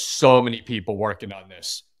 There were so many people working on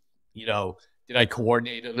this. Did I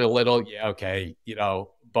coordinate it a little? Yeah, okay.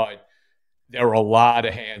 But there were a lot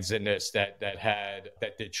of hands in this that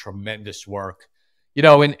did tremendous work.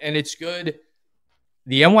 And it's good.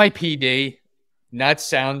 The NYPD, not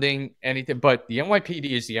sounding anything, but the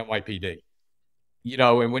NYPD is the NYPD.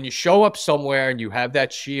 And when you show up somewhere and you have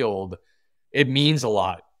that shield, it means a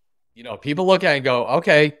lot. People look at it and go,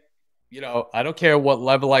 okay, I don't care what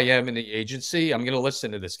level I am in the agency, I'm going to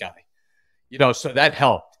listen to this guy. So that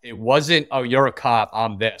helped. It wasn't, oh, you're a cop,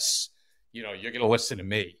 I'm this. You're going to listen to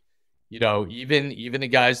me. Even the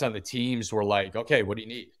guys on the teams were like, okay, what do you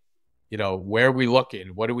need? Where are we looking?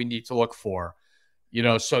 What do we need to look for?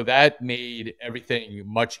 So that made everything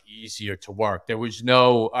much easier to work. There was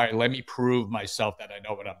no, all right, let me prove myself that I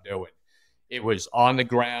know what I'm doing. It was on the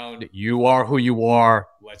ground. You are who you are.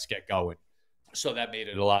 Let's get going. So that made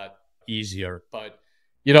it a lot easier. But,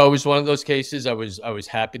 it was one of those cases I was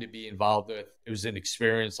happy to be involved with. It was an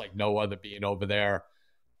experience like no other being over there.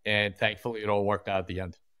 And thankfully, it all worked out at the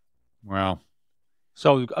end. Wow.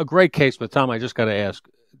 So a great case, but Tom, I just got to ask,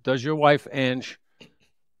 does your wife, Ange,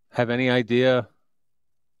 have any idea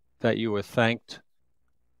that you were thanked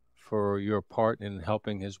for your part in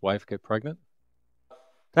helping his wife get pregnant?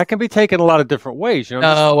 That can be taken a lot of different ways.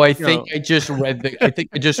 No, I think I just read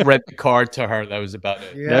the card to her. That was about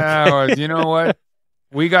it. Yeah. You know what?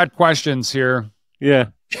 We got questions here. Yeah.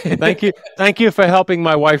 Thank you. Thank you for helping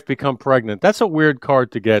my wife become pregnant. That's a weird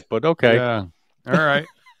card to get, but okay. Yeah. All right.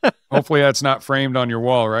 Hopefully that's not framed on your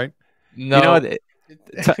wall, right? No.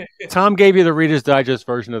 Tom gave you the Reader's Digest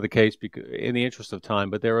version of the case in the interest of time,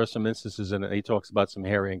 but there are some instances in it. He talks about some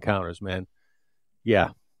hairy encounters, man. Yeah.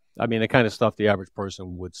 I mean, the kind of stuff the average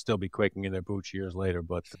person would still be quaking in their boots years later.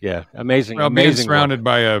 But yeah, amazing. Well, amazing being surrounded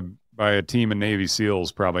by a team of Navy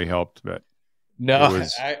SEALs probably helped. But no,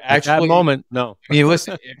 actually, at that moment, no. I mean,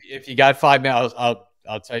 listen, if you got 5 minutes,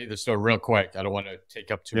 I'll tell you the story real quick. I don't want to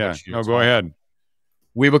take up too much. No, go ahead.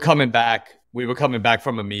 We were coming back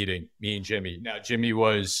from a meeting, me and Jimmy. Now, Jimmy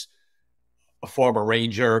was a former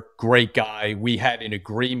Ranger, great guy. We had an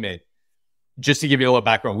agreement. Just to give you a little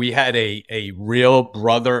background, we had a real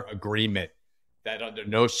brother agreement that under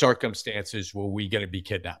no circumstances were we going to be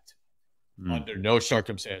kidnapped. Under no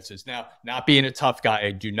circumstances. Now, not being a tough guy,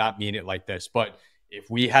 I do not mean it like this, but if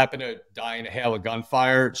we happen to die in a hail of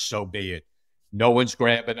gunfire, so be it. No one's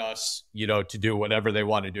grabbing us, to do whatever they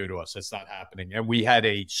want to do to us. That's not happening. And we had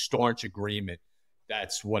a staunch agreement.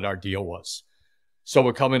 That's what our deal was. So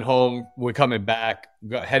we're coming home. We're coming back,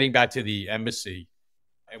 heading back to the embassy.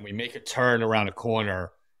 And we make a turn around a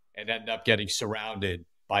corner and end up getting surrounded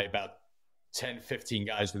by about 10, 15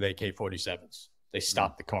 guys with AK-47s. They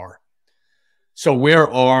stopped the car. So we're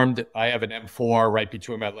armed. I have an M4 right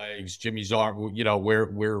between my legs. Jimmy's armed.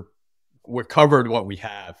 We're covered what we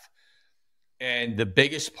have. And the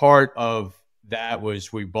biggest part of that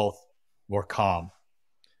was we both were calm.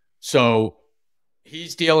 So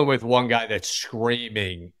he's dealing with one guy that's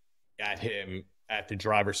screaming at him at the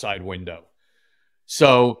driver's side window.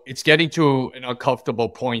 So it's getting to an uncomfortable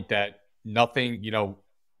point that nothing,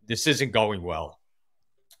 this isn't going well.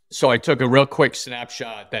 So I took a real quick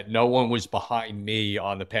snapshot that no one was behind me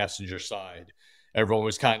on the passenger side. Everyone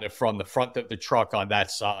was kind of from the front of the truck on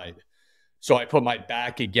that side. So I put my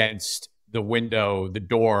back against the window, the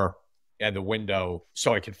door and the window,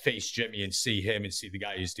 so I could face Jimmy and see him and see the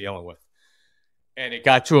guy he's dealing with. And it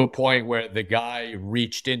got to a point where the guy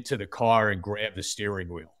reached into the car and grabbed the steering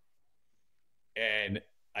wheel. And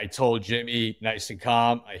I told Jimmy, nice and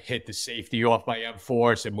calm, I hit the safety off my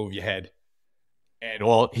M4, said, move your head. And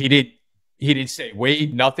he didn't say,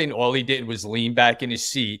 wait, nothing. All he did was lean back in his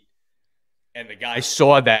seat. And the guy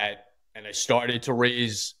saw that, and I started to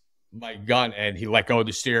raise my gun, and he let go of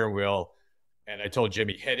the steering wheel. And I told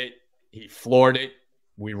Jimmy, hit it. He floored it.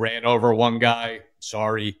 We ran over one guy.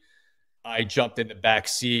 Sorry. I jumped in the back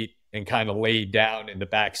seat and kind of laid down in the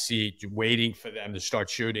back seat, waiting for them to start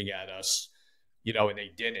shooting at us, and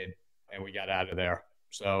they didn't, and we got out of there.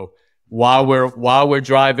 So while we're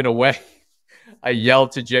driving away, I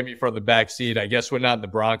yelled to Jimmy from the back seat, I guess we're not in the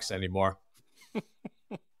Bronx anymore.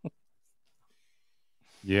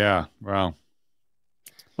 Yeah, well.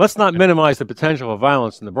 Let's not minimize the potential of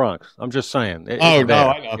violence in the Bronx. I'm just saying. I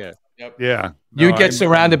know. Yeah. Yep. Yeah. No, you get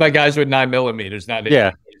surrounded by guys with 9mm, not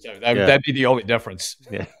yeah. That'd be the only difference.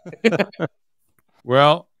 Yeah.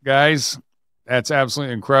 Well, guys, that's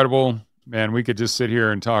absolutely incredible. Man, we could just sit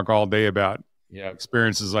here and talk all day about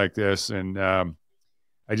experiences like this. And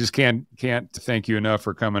I just can't thank you enough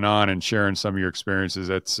for coming on and sharing some of your experiences.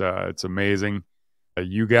 It's amazing.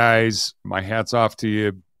 You guys, my hat's off to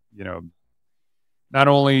you. Not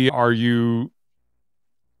only are you've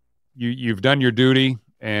done your duty,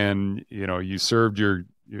 and you served your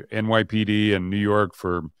NYPD in New York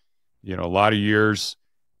for a lot of years,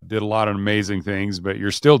 did a lot of amazing things, but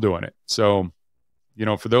you're still doing it. So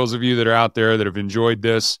for those of you that are out there that have enjoyed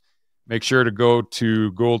this, make sure to go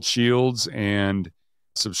to Gold Shields and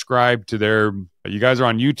subscribe to you guys are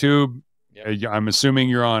on YouTube. Yep. I'm assuming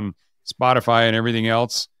you're on Spotify and everything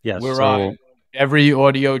else. Yes. We're on every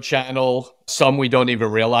audio channel. Some we don't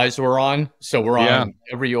even realize we're on. So we're on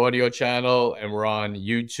every audio channel, and we're on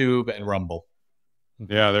YouTube and Rumble.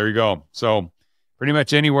 Yeah, there you go. So pretty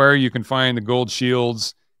much anywhere you can find the Gold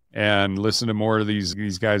Shields and listen to more of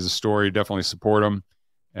these guys' story. Definitely support them.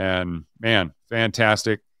 And man,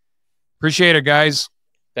 fantastic. Appreciate it, guys.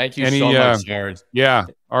 Thank you so much, Jared. Yeah.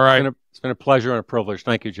 All right. It's been a pleasure and a privilege.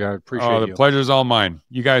 Thank you, Jared. Appreciate you. The pleasure's all mine.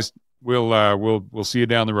 You guys, we'll see you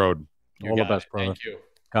down the road. All the best, brother. Thank you.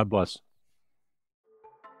 God bless.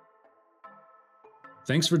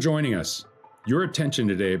 Thanks for joining us. Your attention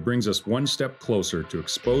today brings us one step closer to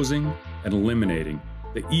exposing and eliminating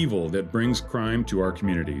the evil that brings crime to our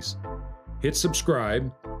communities. Hit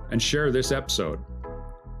subscribe and share this episode.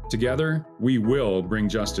 Together, we will bring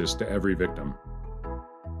justice to every victim.